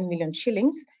 149 million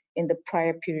shillings in the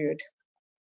prior period.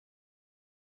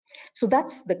 So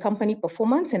that's the company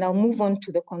performance, and I'll move on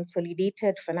to the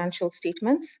consolidated financial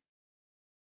statements.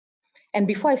 And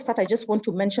before I start, I just want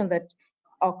to mention that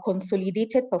our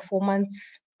consolidated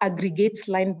performance aggregates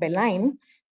line by line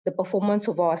the performance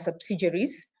of our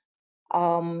subsidiaries,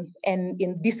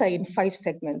 and these are in 5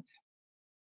 segments.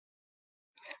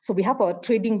 So we have our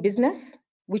trading business,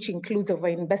 which includes our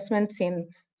investments in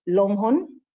Longhorn,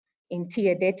 in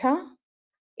Tia Data,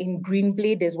 in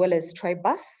Greenblade, as well as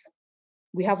Tribus.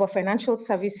 We have our financial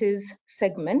services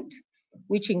segment,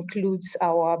 which includes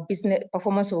our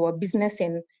performance of our business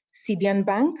in CDN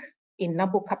Bank, in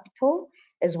Nabo Capital,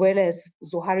 as well as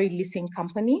Zohari Leasing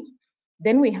Company.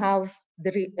 Then we have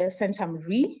the Centum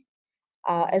Re,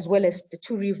 as well as the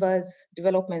Two Rivers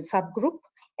Development Subgroup.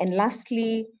 And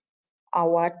lastly,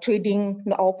 our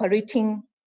operating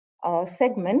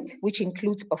segment, which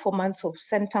includes performance of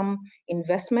Centum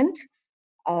Investment,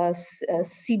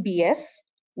 CBS,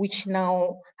 which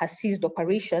now has ceased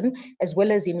operation, as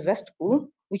well as Investpool,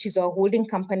 which is our holding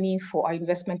company for our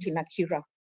investment in Akira.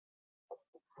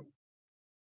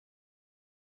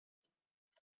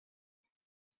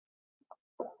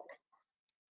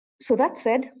 So that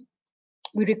said,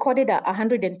 we recorded a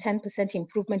 110%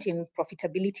 improvement in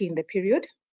profitability in the period.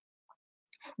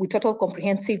 with total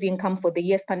comprehensive income for the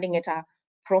year standing at a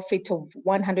profit of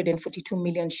 142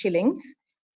 million shillings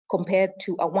compared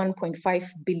to a 1.5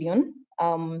 billion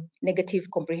negative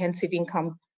comprehensive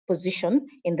income position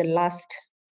in the last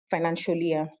financial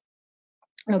year.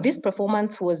 Now, this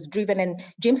performance was driven, and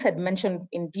James had mentioned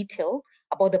in detail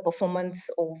about the performance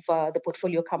of the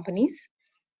portfolio companies.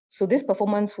 So this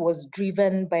performance was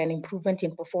driven by an improvement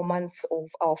in performance of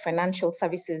our financial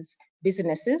services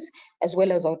businesses, as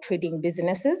well as our trading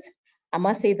businesses. I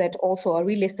must say that also our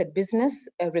real estate business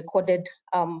recorded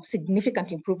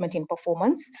significant improvement in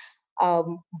performance.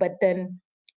 But then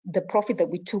the profit that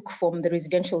we took from the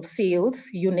residential sales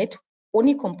unit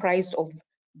only comprised of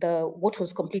what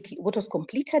was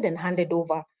completed and handed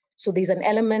over. So there's an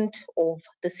element of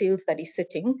the sales that is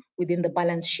sitting within the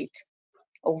balance sheet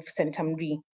of Centum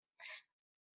Re.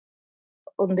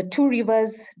 On the Two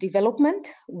Rivers development,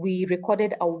 we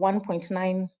recorded a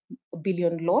 1.9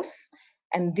 billion loss,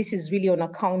 and this is really on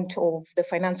account of the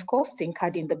finance costs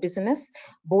incurred in the business,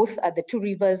 both at the Two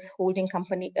Rivers holding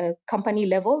company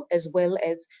level, as well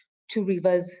as Two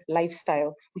Rivers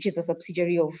Lifestyle, which is a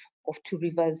subsidiary of Two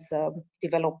Rivers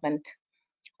Development.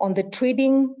 On the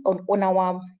trading, on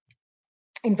our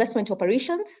investment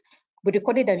operations, we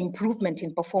recorded an improvement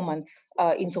in performance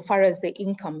insofar as the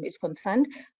income is concerned.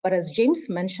 But as James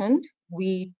mentioned,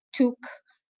 we took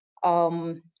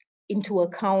into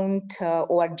account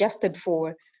or adjusted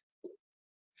for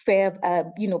fair,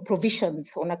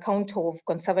 provisions on account of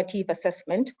conservative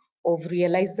assessment of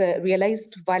realized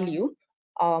value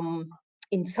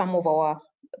in some of our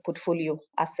portfolio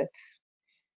assets.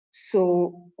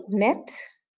 So net,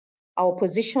 our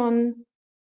position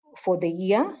for the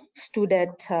year stood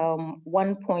at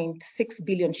 1.6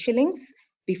 billion shillings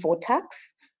before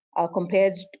tax,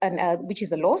 which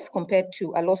is a loss compared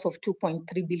to a loss of 2.3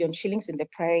 billion shillings in the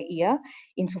prior year.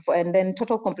 And then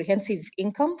total comprehensive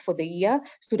income for the year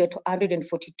stood at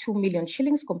 142 million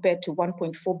shillings compared to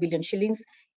 1.4 billion shillings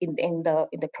in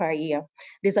the prior year.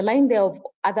 There's a line there of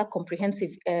other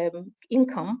comprehensive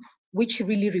income, which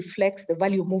really reflects the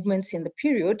value movements in the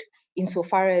period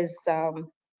insofar as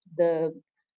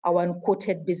our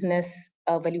unquoted business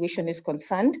valuation is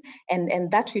concerned, and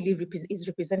that really is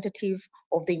representative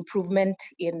of the improvement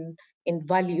in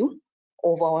value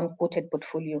of our unquoted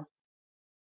portfolio.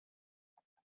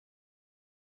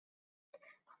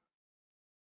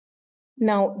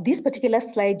 Now, this particular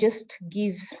slide just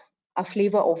gives a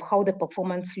flavor of how the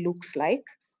performance looks like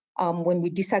when we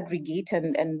disaggregate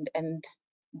and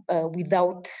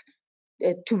without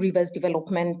Two Rivers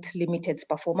Development Limited's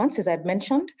performance. As I'd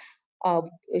mentioned,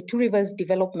 Two Rivers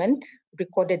Development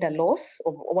recorded a loss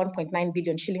of 1.9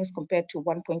 billion shillings compared to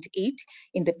 1.8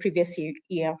 in the previous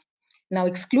year. Now,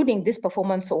 excluding this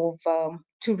performance of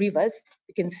Two Rivers,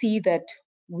 you can see that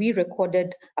we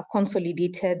recorded a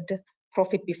consolidated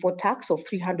profit before tax of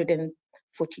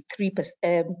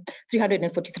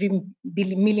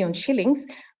 343 million shillings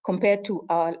compared to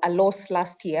a loss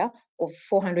last year of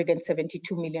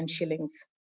 472 million shillings.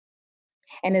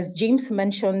 And as James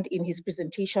mentioned in his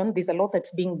presentation, there's a lot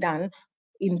that's being done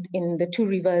in the Two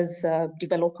Rivers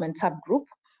development subgroup.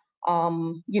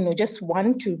 Just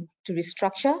one, to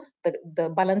restructure the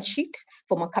balance sheet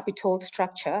from a capital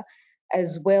structure,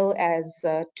 as well as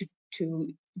to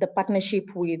the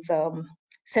partnership with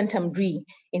Centum Re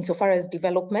insofar as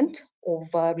development of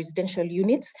residential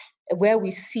units, where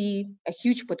we see a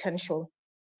huge potential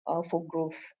for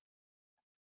growth.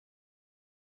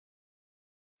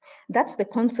 That's the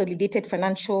consolidated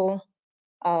financial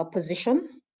position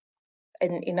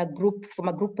from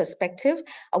a group perspective.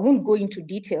 I won't go into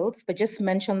details, but just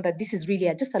mention that this is really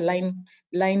just a line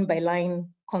by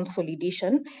line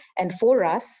consolidation. And for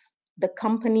us, the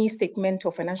company statement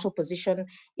of financial position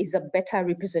is a better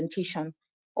representation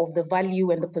of the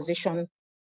value and the position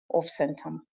of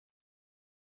Centum.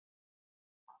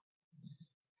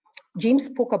 James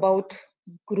spoke about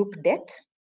group debt.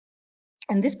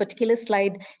 And this particular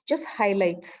slide just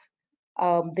highlights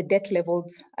the debt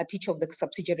levels at each of the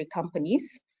subsidiary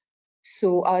companies.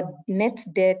 So our net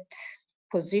debt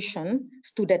position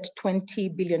stood at 20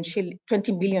 billion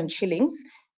shillings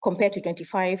compared to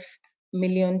 25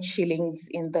 million shillings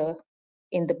in the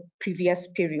previous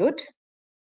period.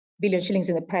 In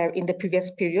the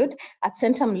previous period. At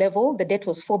Centum level, the debt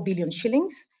was 4 billion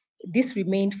shillings. This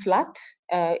remained flat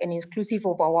and inclusive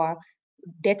of our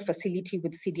debt facility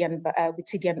with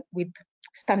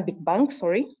Stanbic Bank,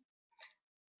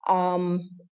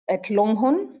 At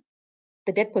Longhorn,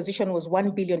 the debt position was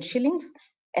 1 billion shillings,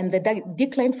 and the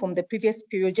decline from the previous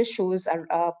period just shows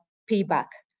a payback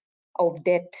of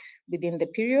debt within the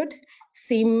period.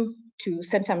 Same to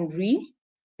Centum Re,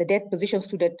 The debt position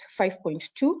stood at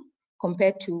 5.2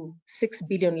 compared to 6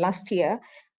 billion last year,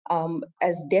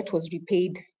 as debt was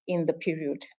repaid in the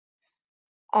period.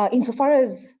 Insofar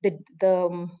as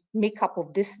the makeup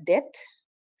of this debt,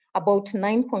 about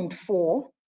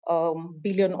 9.4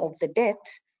 billion of the debt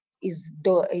is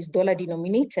dollar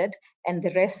denominated, and the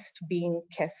rest being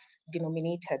KES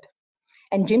denominated.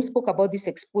 And James spoke about this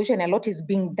exposure, and a lot is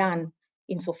being done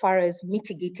insofar as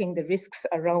mitigating the risks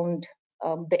around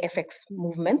the FX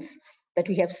movements that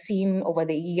we have seen over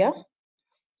the year.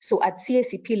 So at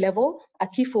CACP level, a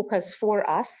key focus for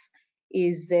us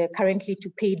is currently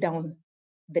to pay down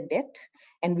the debt,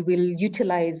 and we will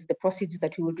utilize the proceeds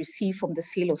that we will receive from the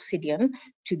sale of CDN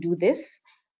to do this.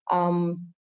 In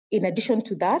addition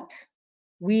to that,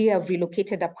 we have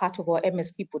relocated a part of our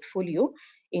MSP portfolio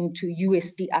into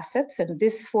USD assets, and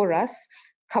this for us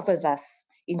covers us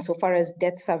insofar as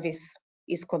debt service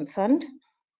is concerned.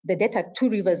 The debt at Two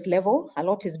Rivers level, a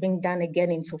lot is being done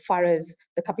again insofar as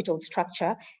the capital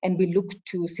structure, and we look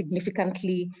to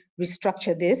significantly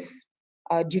restructure this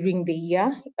during the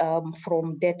year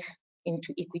from debt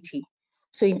into equity.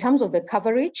 So in terms of the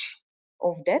coverage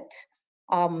of debt,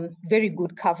 very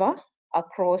good cover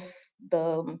across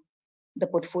the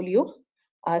portfolio,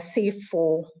 save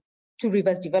for Two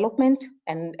Rivers development,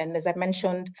 and as I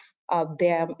mentioned,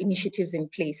 there are initiatives in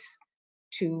place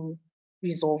to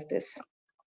resolve this.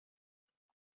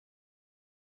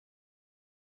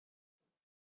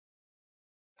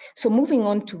 So moving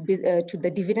on to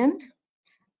the dividend,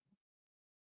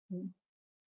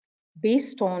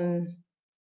 based on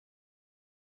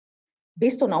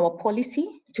our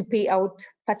policy to pay out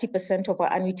 30% of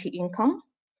our annuity income,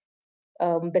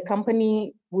 the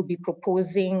company will be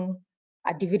proposing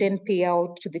a dividend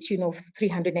payout to the tune of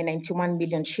 391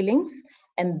 million shillings,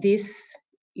 and this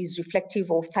is reflective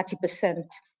of 30%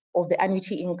 of the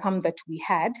annuity income that we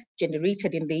had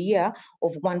generated in the year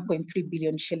of 1.3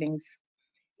 billion shillings.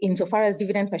 Insofar as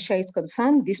dividend per share is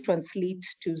concerned, this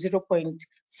translates to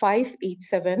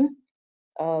 0.587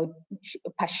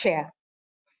 per share.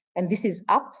 And this is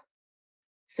up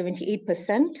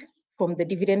 78% from the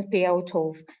dividend payout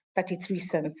of 33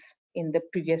 cents in the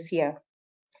previous year.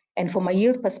 And from a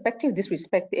yield perspective, this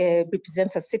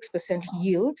represents a 6%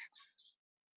 yield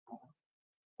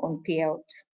on payout.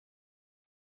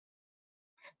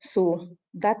 So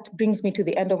that brings me to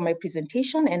the end of my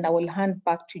presentation, and I will hand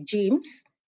back to James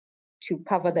to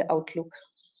cover the outlook.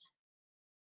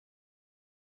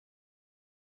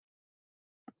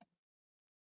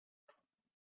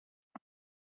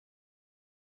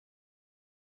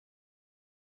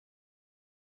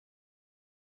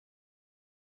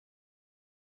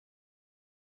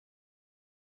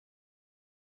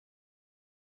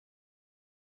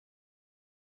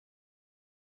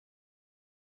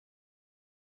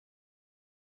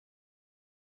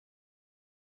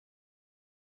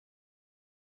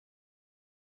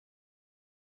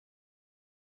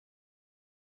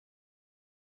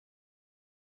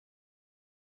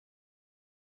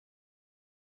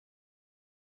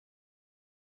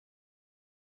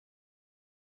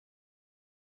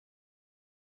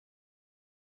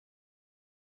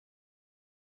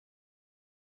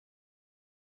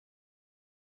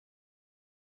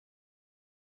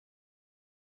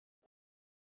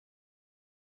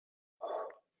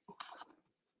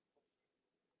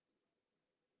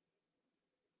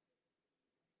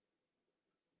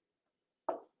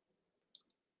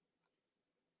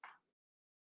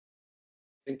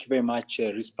 Thank you very much,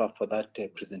 Rispa, for that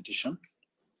presentation.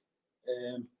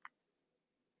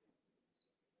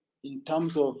 In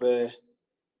terms of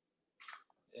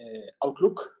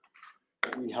outlook,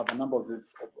 we have a number of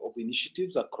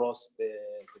initiatives across the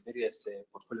various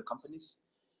portfolio companies.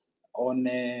 On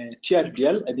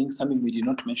TRDL, I think something we did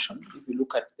not mention. If you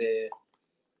look at the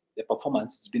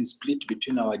performance, it's been split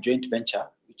between our joint venture,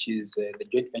 which is the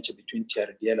joint venture between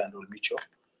TRDL and Old Mutual,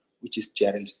 which is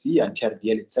TRLC, and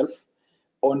TRDL itself.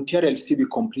 On TRLC, we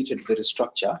completed the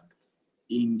restructure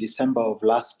in December of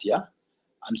last year,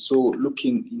 and so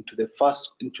looking into the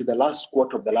last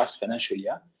quarter of the last financial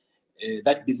year,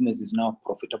 that business is now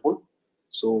profitable,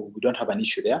 so we don't have an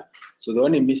issue there. So the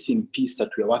only missing piece that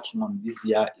we are working on this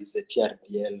year is the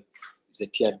TRDL,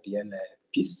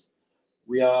 piece.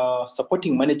 We are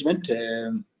supporting management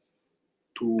to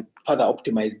further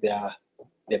optimize their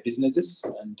businesses,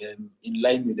 and in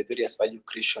line with the various value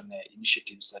creation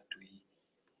initiatives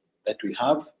that we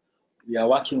have. We are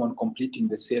working on completing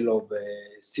the sale of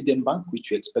CDN Bank, which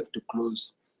we expect to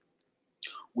close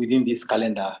within this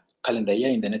calendar year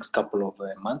in the next couple of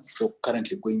months. So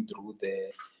currently going through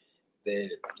the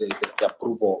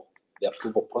approval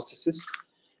processes.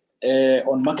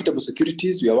 On marketable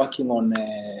securities, we are working on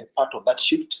part of that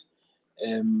shift,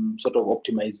 sort of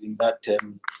optimizing that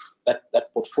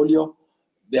portfolio.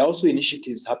 There are also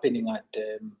initiatives happening at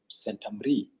Centum,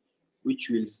 which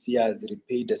will see us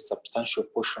repaid a substantial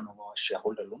portion of our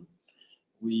shareholder loan.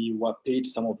 We were paid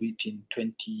some of it in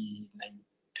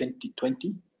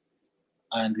 2020,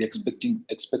 and we're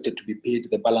expected to be paid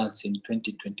the balance in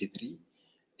 2023,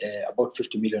 about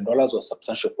 $50 million, or a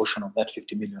substantial portion of that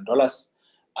 $50 million.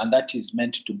 And that is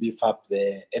meant to beef up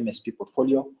the MSP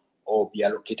portfolio or be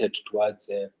allocated towards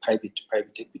private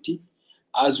equity.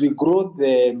 As we grow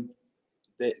the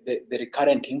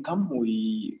recurrent income,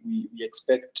 we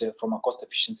expect from a cost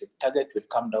efficiency target will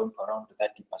come down to around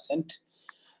 30%.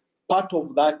 Part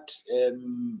of that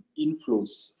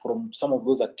inflows from some of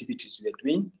those activities we are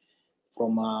doing.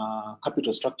 From a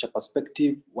capital structure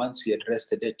perspective, once we address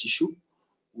the debt issue,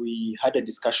 we had a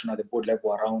discussion at the board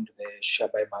level around the share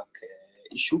buyback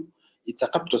issue. It's a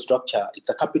capital structure, it's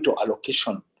a capital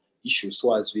allocation issue.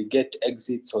 So as we get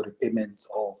exits or repayments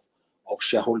of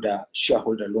shareholder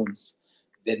loans,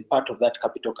 then part of that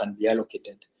capital can be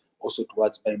allocated also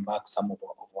towards buying back some of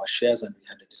our shares, and we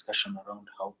had a discussion around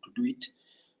how to do it.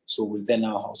 So we'll then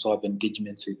now also have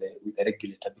engagements with the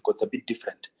regulator, because it's a bit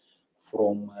different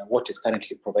from what is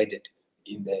currently provided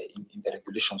in the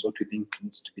regulations, what we think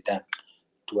needs to be done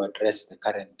to address the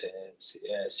current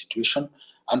situation.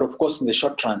 And of course, in the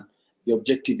short run, the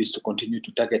objective is to continue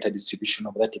to target a distribution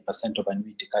of 30% of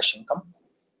annuity cash income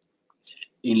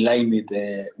in line with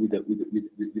the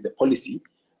policy,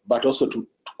 but also to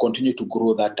continue to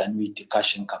grow that annuity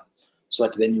cash income, so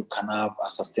that then you can have a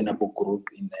sustainable growth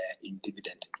in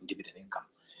dividend income.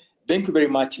 Thank you very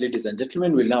much, ladies and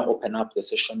gentlemen. We'll now open up the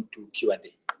session to Q&A.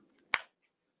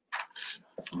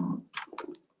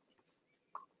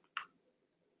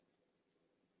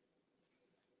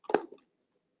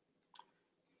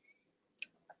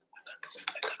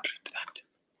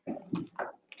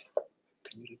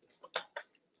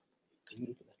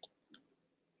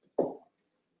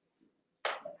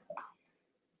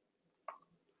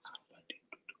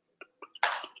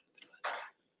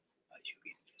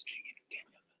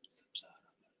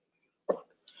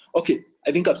 Okay,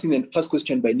 I think I've seen the first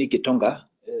question by Nick Etonga,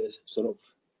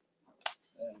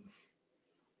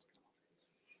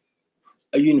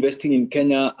 are you investing in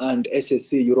Kenya and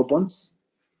SSA Eurobonds?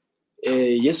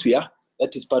 Yes, we are.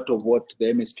 That is part of what the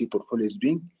MSP portfolio is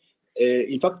doing.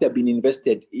 In fact, they've been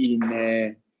invested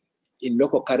in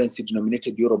local currency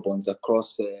denominated Eurobonds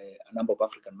across a number of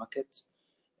African markets,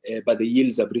 but the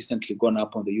yields have recently gone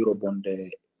up on the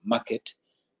Eurobond market.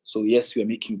 So yes, we are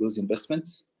making those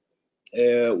investments.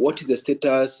 What is the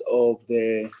status of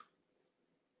the?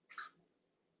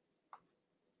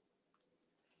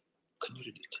 Can you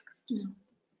read it? Yeah.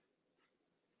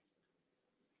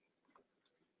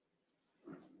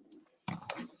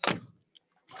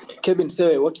 Kevin,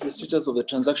 say what is the status of the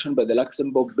transaction by the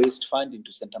Luxembourg-based fund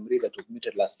into Centum that was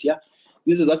muted last year?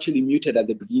 This was actually muted at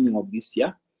the beginning of this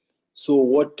year. So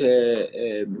what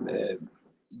GEM,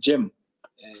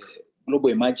 Global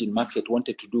Emerging Market,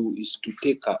 wanted to do is to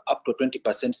take up to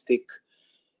 20% stake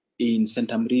in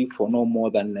Centum for no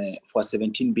more than for a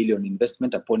 17 billion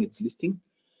investment upon its listing.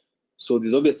 So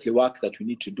there's obviously work that we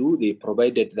need to do. They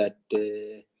provided that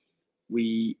there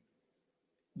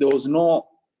was no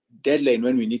deadline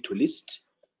when we need to list,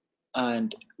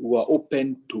 and we are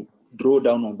open to draw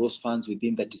down on those funds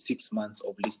within 36 months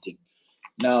of listing.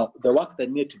 Now, the work that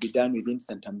needed to be done within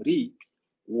Centum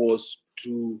was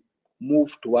to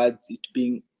move towards it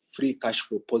being free cash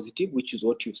flow positive, which is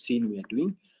what you've seen we are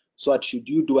doing. So that should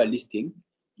you do a listing,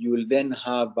 you will then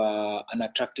have an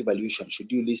attractive valuation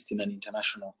should you list in an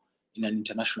international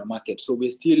market. So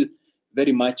we're still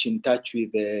very much in touch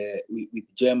with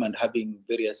GEM and having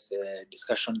various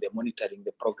discussions. They're monitoring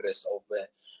the progress of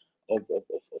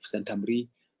Centum,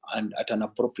 and at an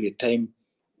appropriate time,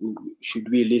 should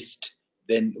we list,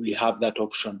 then we have that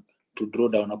option to draw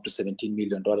down up to $17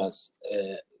 million,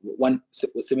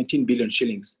 17 billion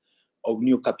shillings of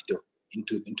new capital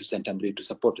into Centum to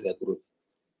support their growth.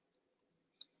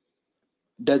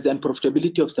 Does the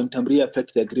unprofitability of Centum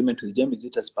affect the agreement with GEM? Is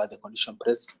it as per the condition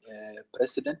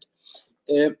precedent?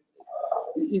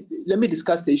 Let me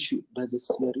discuss the issue. Does the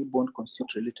CRE bond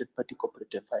constitute related party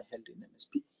corporate FI held in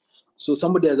MSP? So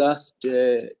somebody has asked,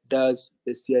 does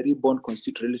the CRE bond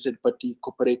constitute related party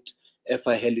corporate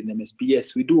FI held in MSP?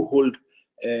 Yes, we do hold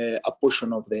a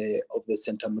portion of the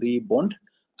Centum bond,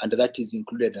 and that is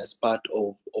included as part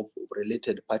of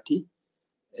related party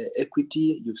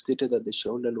equity. You've stated that the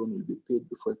shareholder loan will be paid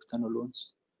before external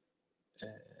loans.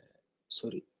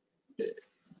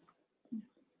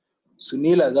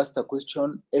 Sunil has asked a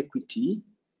question, equity.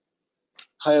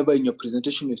 However, in your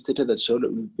presentation, you stated that shareholder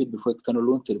will be paid before external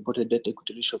loans. The reported debt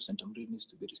equity ratio of Centum needs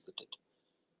to be restated.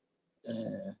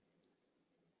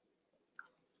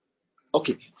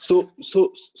 Okay, so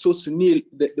Sunil,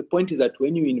 the point is that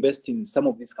when you invest in some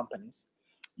of these companies,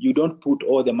 you don't put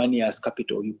all the money as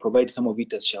capital. You provide some of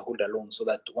it as shareholder loan, so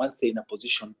that once they're in a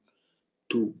position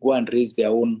to go and raise their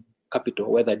own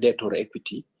capital, whether debt or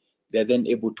equity, they're then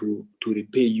able to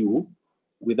repay you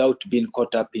without being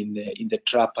caught up in the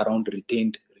trap around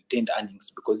retained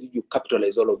earnings. Because if you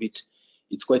capitalize all of it,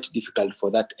 it's quite difficult for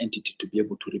that entity to be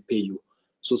able to repay you.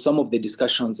 So some of the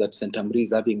discussions that Centum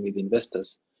is having with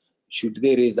investors, should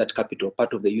they raise that capital,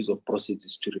 part of the use of proceeds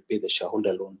is to repay the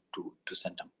shareholder loan to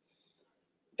Centum.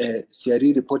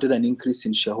 CRE reported an increase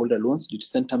in shareholder loans. Did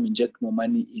Centum inject more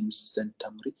money in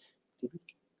Centum?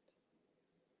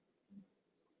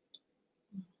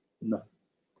 No.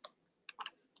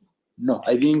 No,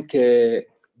 I think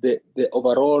the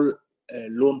overall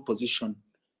loan position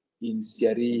in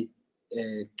CRE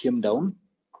came down.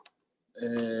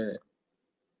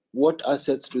 What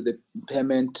assets do the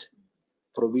impairment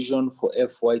provision for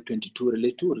FY2022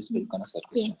 relate to? Respect, you can answer that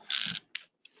question.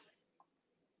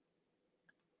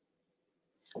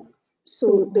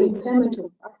 So the impairment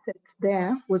of assets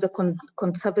there was a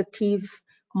conservative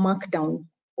markdown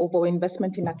of our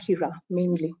investment in Akira,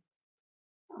 mainly.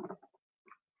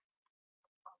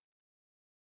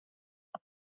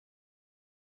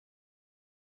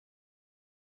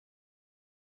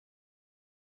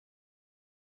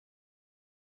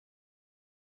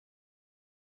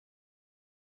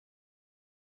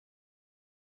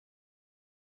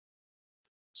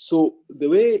 So the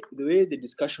way the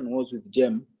discussion was with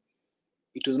GEM,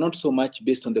 it was not so much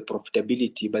based on the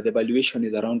profitability, but the valuation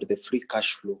is around the free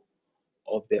cash flow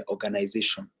of the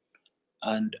organization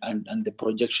and the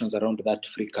projections around that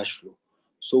free cash flow.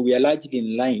 So we are largely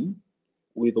in line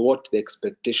with what the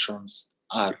expectations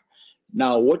are.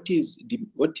 Now, what is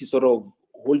sort of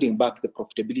holding back the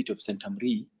profitability of Centum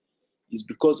Re is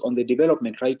because on the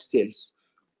development right sales,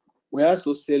 whereas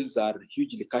those sales are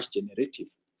hugely cash generative,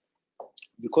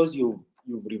 because you've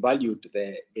revalued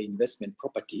the investment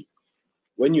property,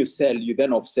 when you sell, you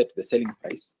then offset the selling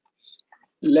price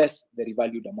less the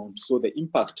revalued amount. So the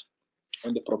impact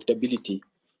on the profitability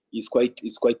is quite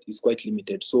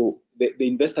limited. So the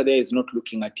investor there is not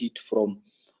looking at it from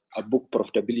a book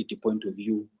profitability point of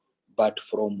view, but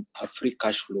from a free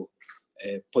cash flow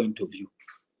point of view.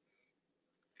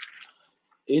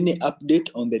 Any update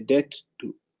on the debt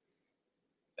to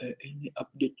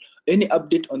any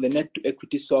update on the net to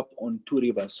equity swap on Two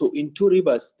Rivers? So in Two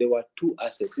Rivers, there were two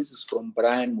assets. This is from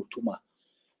Brian Mutuma.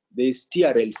 There is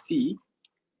TRLC,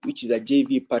 which is a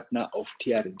JV partner of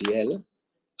TRDL,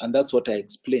 and that's what I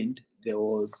explained. There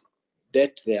was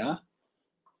debt there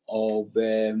of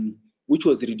which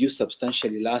was reduced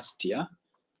substantially last year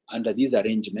under this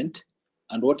arrangement.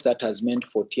 And what that has meant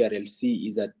for TRLC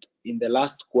is that in the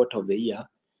last quarter of the year,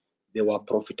 they were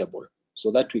profitable.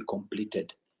 So that we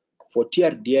completed. For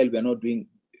TRDL, we are not doing,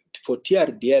 for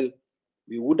TRDL,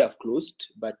 we would have closed,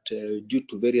 but due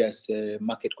to various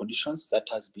market conditions, that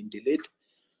has been delayed.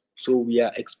 So we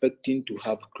are expecting to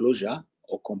have closure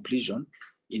or completion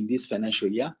in this financial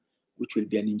year, which will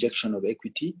be an injection of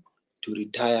equity to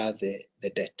retire the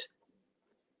debt.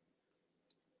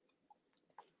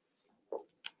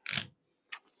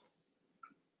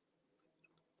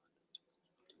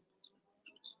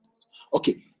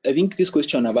 Okay, I think this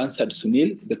question I've answered,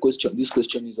 Sunil. This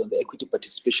question is on the equity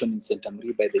participation in Centum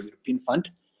Re by the European Fund.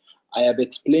 I have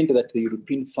explained that the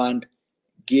European Fund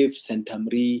gave Centum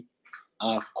Re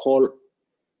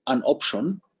an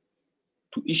option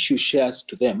to issue shares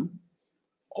to them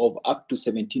of up to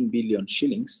 17 billion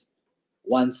shillings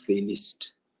once they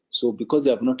list. So because they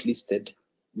have not listed,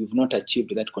 we've not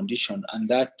achieved that condition, and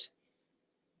that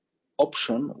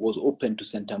option was open to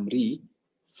Centum Re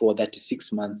for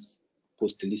 36 months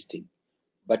post-listing.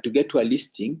 But to get to a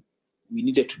listing, we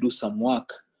needed to do some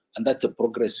work, and that's a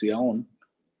progress we are on,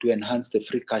 to enhance the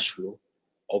free cash flow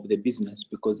of the business,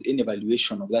 because any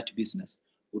valuation of that business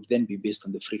would then be based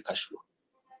on the free cash flow.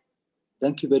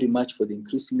 Thank you very much for the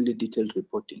increasingly detailed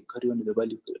reporting. Carry on with the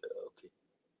value.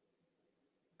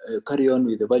 Carry on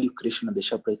with the value creation of the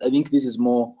share price. I think this is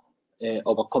more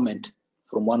of a comment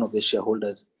from one of the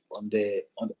shareholders on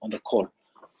the call.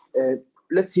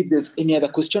 Let's see if there's any other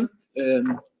question. Is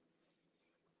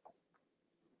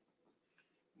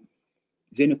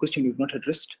there any question we've not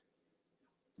addressed?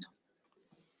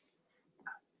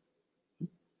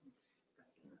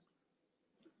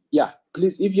 Yeah,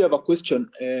 please, if you have a question,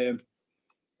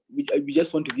 we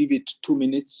just want to give it 2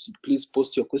 minutes. Please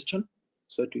post your question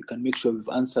so that we can make sure we've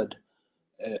answered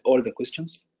all the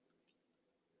questions.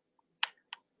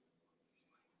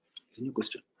 It's a new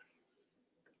question.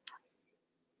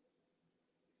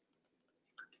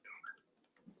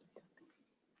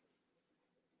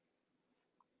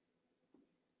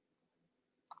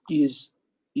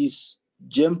 Is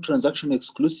GEM transaction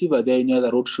exclusive? Are there any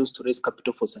other roadshows to raise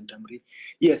capital for Centum Re?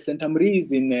 Yes, Centum Re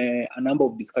is in a number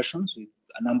of discussions with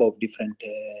a number of different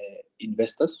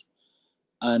investors,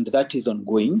 and that is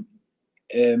ongoing.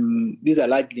 These are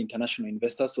largely international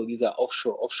investors, so these are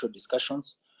offshore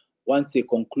discussions. Once they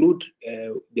conclude,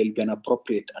 there'll be an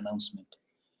appropriate announcement.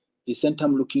 Is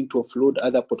Centum looking to offload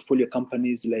other portfolio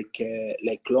companies like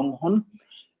Longhorn?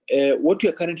 What we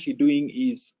are currently doing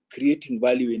is creating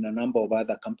value in a number of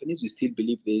other companies. We still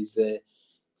believe there is a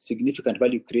significant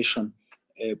value creation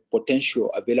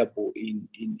potential available in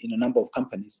a number of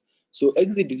companies. So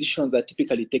exit decisions are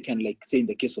typically taken, like say in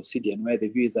the case of CDN, where the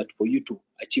view is that for you to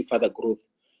achieve further growth,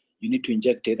 you need to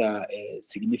inject either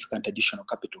significant additional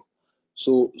capital.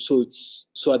 So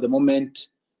at the moment,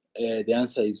 the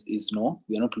answer is no.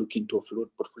 We are not looking to offload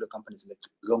portfolio companies like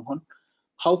Longhorn.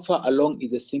 How far along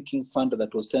is the sinking fund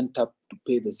that was sent up to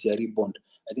pay the CRE bond?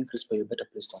 I think, Crispa, you're better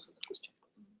placed to answer that question.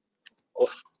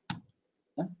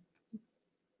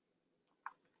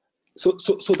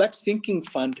 So that sinking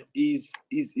fund is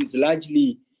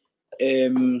largely,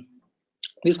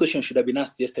 this question should have been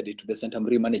asked yesterday to the Centum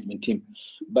Re management team,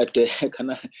 but I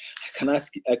can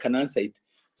answer it.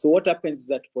 So what happens is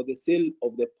that for the sale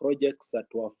of the projects that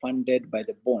were funded by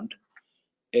the bond,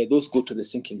 those go to the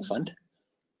sinking fund.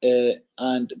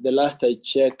 And the last I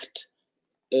checked,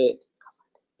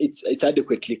 it's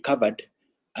adequately covered,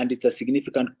 and it's a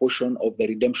significant portion of the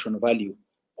redemption value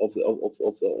of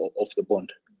the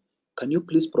bond. Can you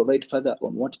please provide further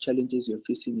on what challenges you're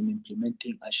facing in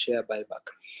implementing a share buyback?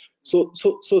 So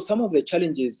some of the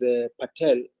challenges,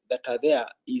 Patel, that are there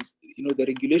is, the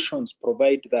regulations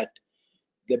provide that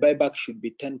the buyback should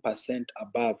be 10%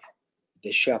 above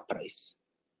the share price,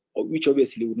 which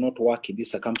obviously would not work in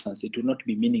this circumstance. It would not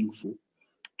be meaningful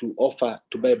to offer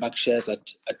to buy back shares at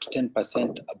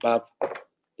 10% above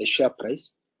the share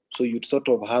price. So you'd sort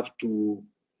of have to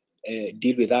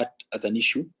deal with that as an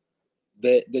issue.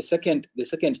 The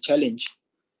second challenge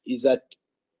is that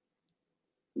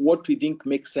what we think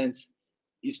makes sense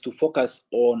is to focus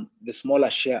on the smaller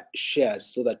shares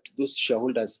so that those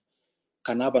shareholders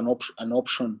can have an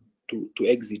option to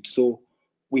exit. So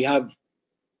we have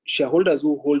shareholders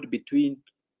who hold between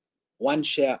 1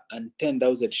 share and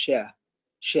 10,000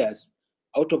 shares.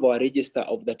 Out of our register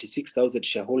of 36,000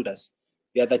 shareholders,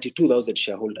 there are 32,000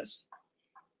 shareholders.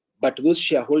 But those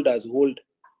shareholders hold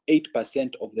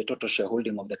 8% of the total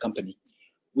shareholding of the company,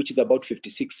 which is about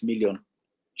 56 million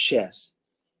shares.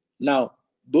 Now,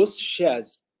 those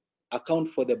shares account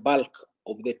for the bulk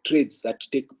of the trades that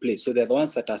take place. So they're the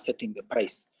ones that are setting the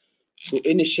price. So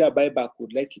any share buyback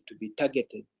would like it to be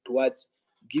targeted towards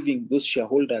giving those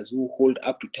shareholders who hold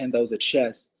up to 10,000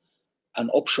 shares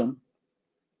an option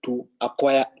to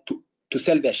acquire, to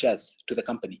sell their shares to the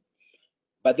company.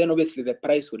 But then obviously the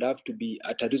price would have to be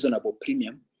at a reasonable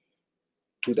premium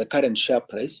to the current share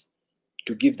price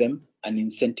to give them an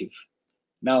incentive.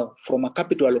 Now, from a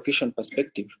capital allocation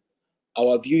perspective,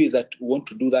 our view is that we want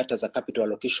to do that as a capital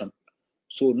allocation.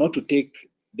 So not to take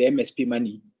the MSP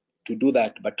money to do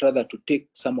that, but rather to take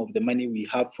some of the money we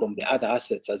have from the other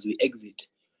assets as we exit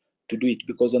to do it.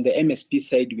 Because on the MSP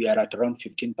side, we are at around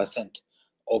 15%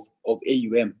 of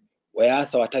AUM,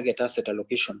 whereas our target asset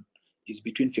allocation is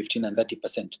between 15 and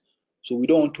 30%. So we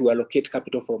don't want to allocate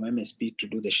capital from MSP to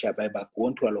do the share buyback. We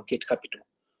want to allocate capital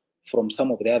from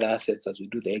some of the other assets as we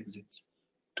do the exits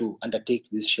to undertake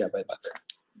this share buyback.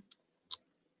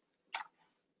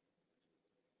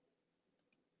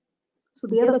 So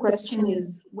the other question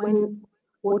is, when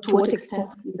or to what extent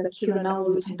is Akira now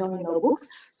written down in our books?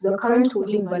 So the current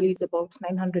holding value is about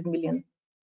 900 million.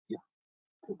 Yeah.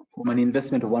 From an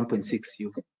investment of 1.6,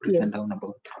 you've written down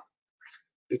about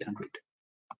 800.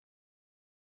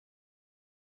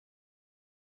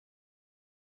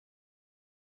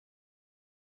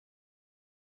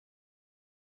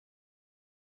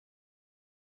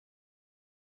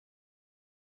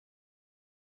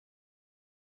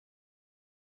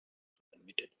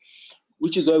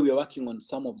 Which is why we are working on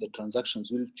some of the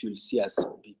transactions which will see us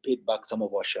be paid back some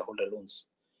of our shareholder loans.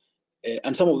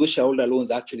 And some of those shareholder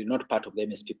loans are actually not part of the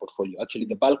MSP portfolio. Actually,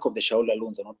 the bulk of the shareholder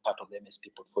loans are not part of the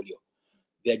MSP portfolio.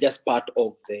 They are just part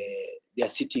of they are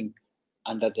sitting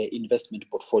under the investment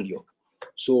portfolio.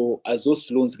 So as those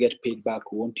loans get paid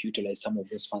back, we want to utilize some of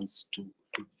those funds to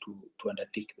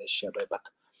undertake the share buyback.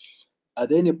 Are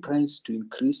there any plans to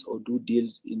increase or do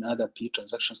deals in other PE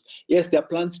transactions? Yes, there are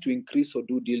plans to increase or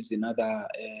do deals in other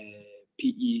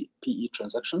PE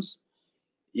transactions.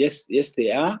 Yes,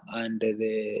 they are, and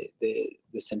the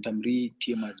Centum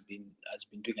team has been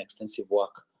doing extensive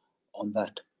work on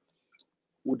that.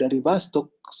 Would a reverse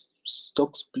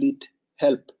stock split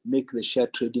help make the share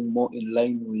trading more in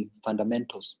line with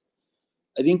fundamentals?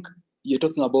 I think you're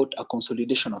talking about a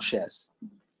consolidation of shares.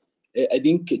 I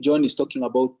think John is talking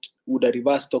about, would a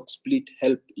reverse stock split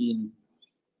help in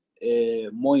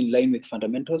more in line with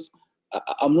fundamentals?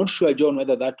 I'm not sure, John,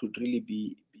 whether that would really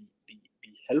be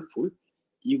helpful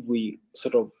if we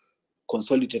sort of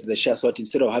consolidate the share, so that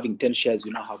instead of having 10 shares,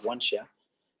 you now have 1 share.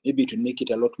 Maybe it will make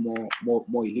it a lot more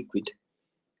illiquid.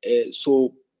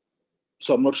 So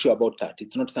I'm not sure about that.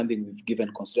 It's not something we've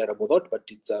given considerable thought, but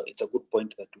it's a good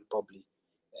point that we'll probably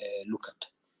look at.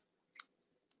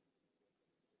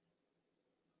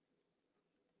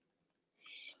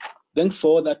 Thanks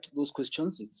for those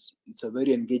questions. It's a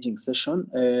very engaging session.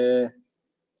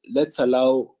 Let's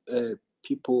allow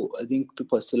people. I think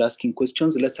people are still asking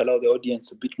questions. Let's allow the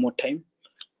audience a bit more time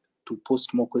to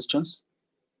post more questions.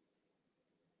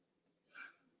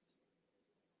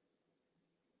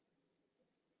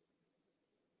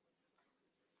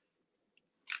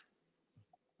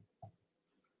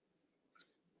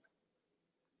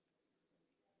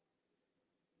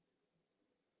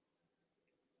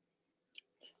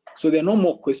 So there are no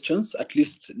more questions, at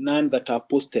least none that are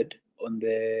posted on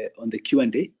the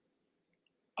Q&A.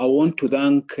 I want to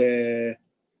thank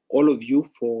all of you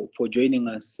for joining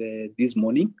us this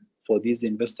morning for this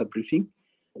investor briefing.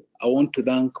 I want to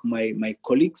thank my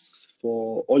colleagues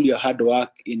for all your hard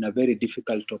work in a very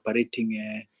difficult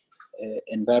operating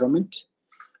environment.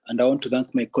 And I want to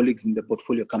thank my colleagues in the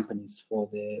portfolio companies for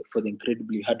the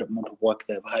incredibly hard amount of work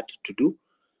they've had to do.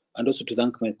 And also to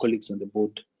thank my colleagues on the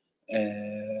board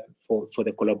for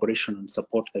the collaboration and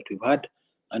support that we've had,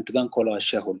 and to thank all our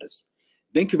shareholders.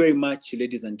 Thank you very much,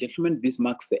 ladies and gentlemen. This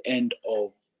marks the end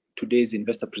of today's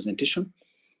investor presentation.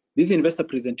 This investor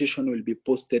presentation will be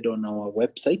posted on our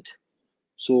website,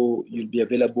 so you'll be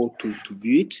available to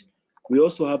view it. We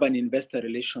also have an investor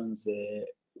relations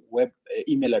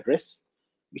email address,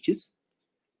 which is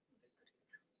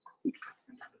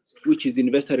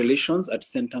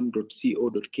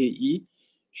investorrelations@centum.co.ke.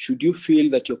 Should you feel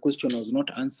that your question was not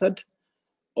answered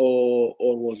or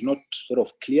was not sort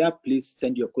of clear, please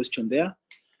send your question there.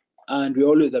 And we're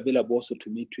always available also to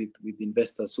meet with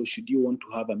investors. So should you want to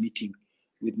have a meeting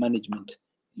with management,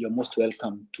 you're most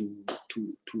welcome to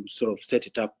sort of set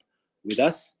it up with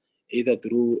us, either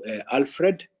through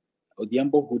Alfred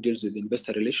Odhiambo, who deals with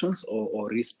investor relations, or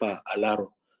Rispa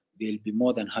Alaro. They'll be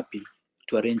more than happy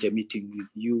to arrange a meeting with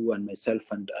you and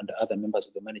myself and other members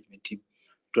of the management team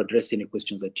to address any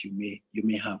questions that you may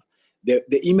have.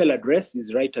 The email address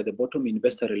is right at the bottom,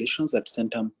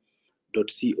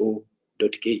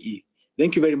 investorrelations@centum.co.ke.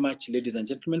 Thank you very much, ladies and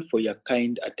gentlemen, for your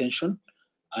kind attention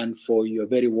and for your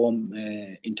very warm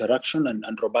interaction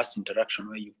and robust interaction,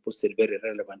 where you've posted very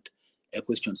relevant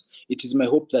questions. It is my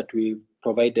hope that we've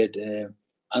provided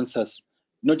answers,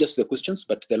 not just to the questions,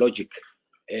 but the logic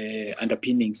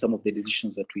underpinning some of the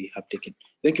decisions that we have taken.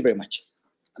 Thank you very much.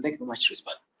 And thank you very much,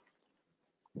 Rispa.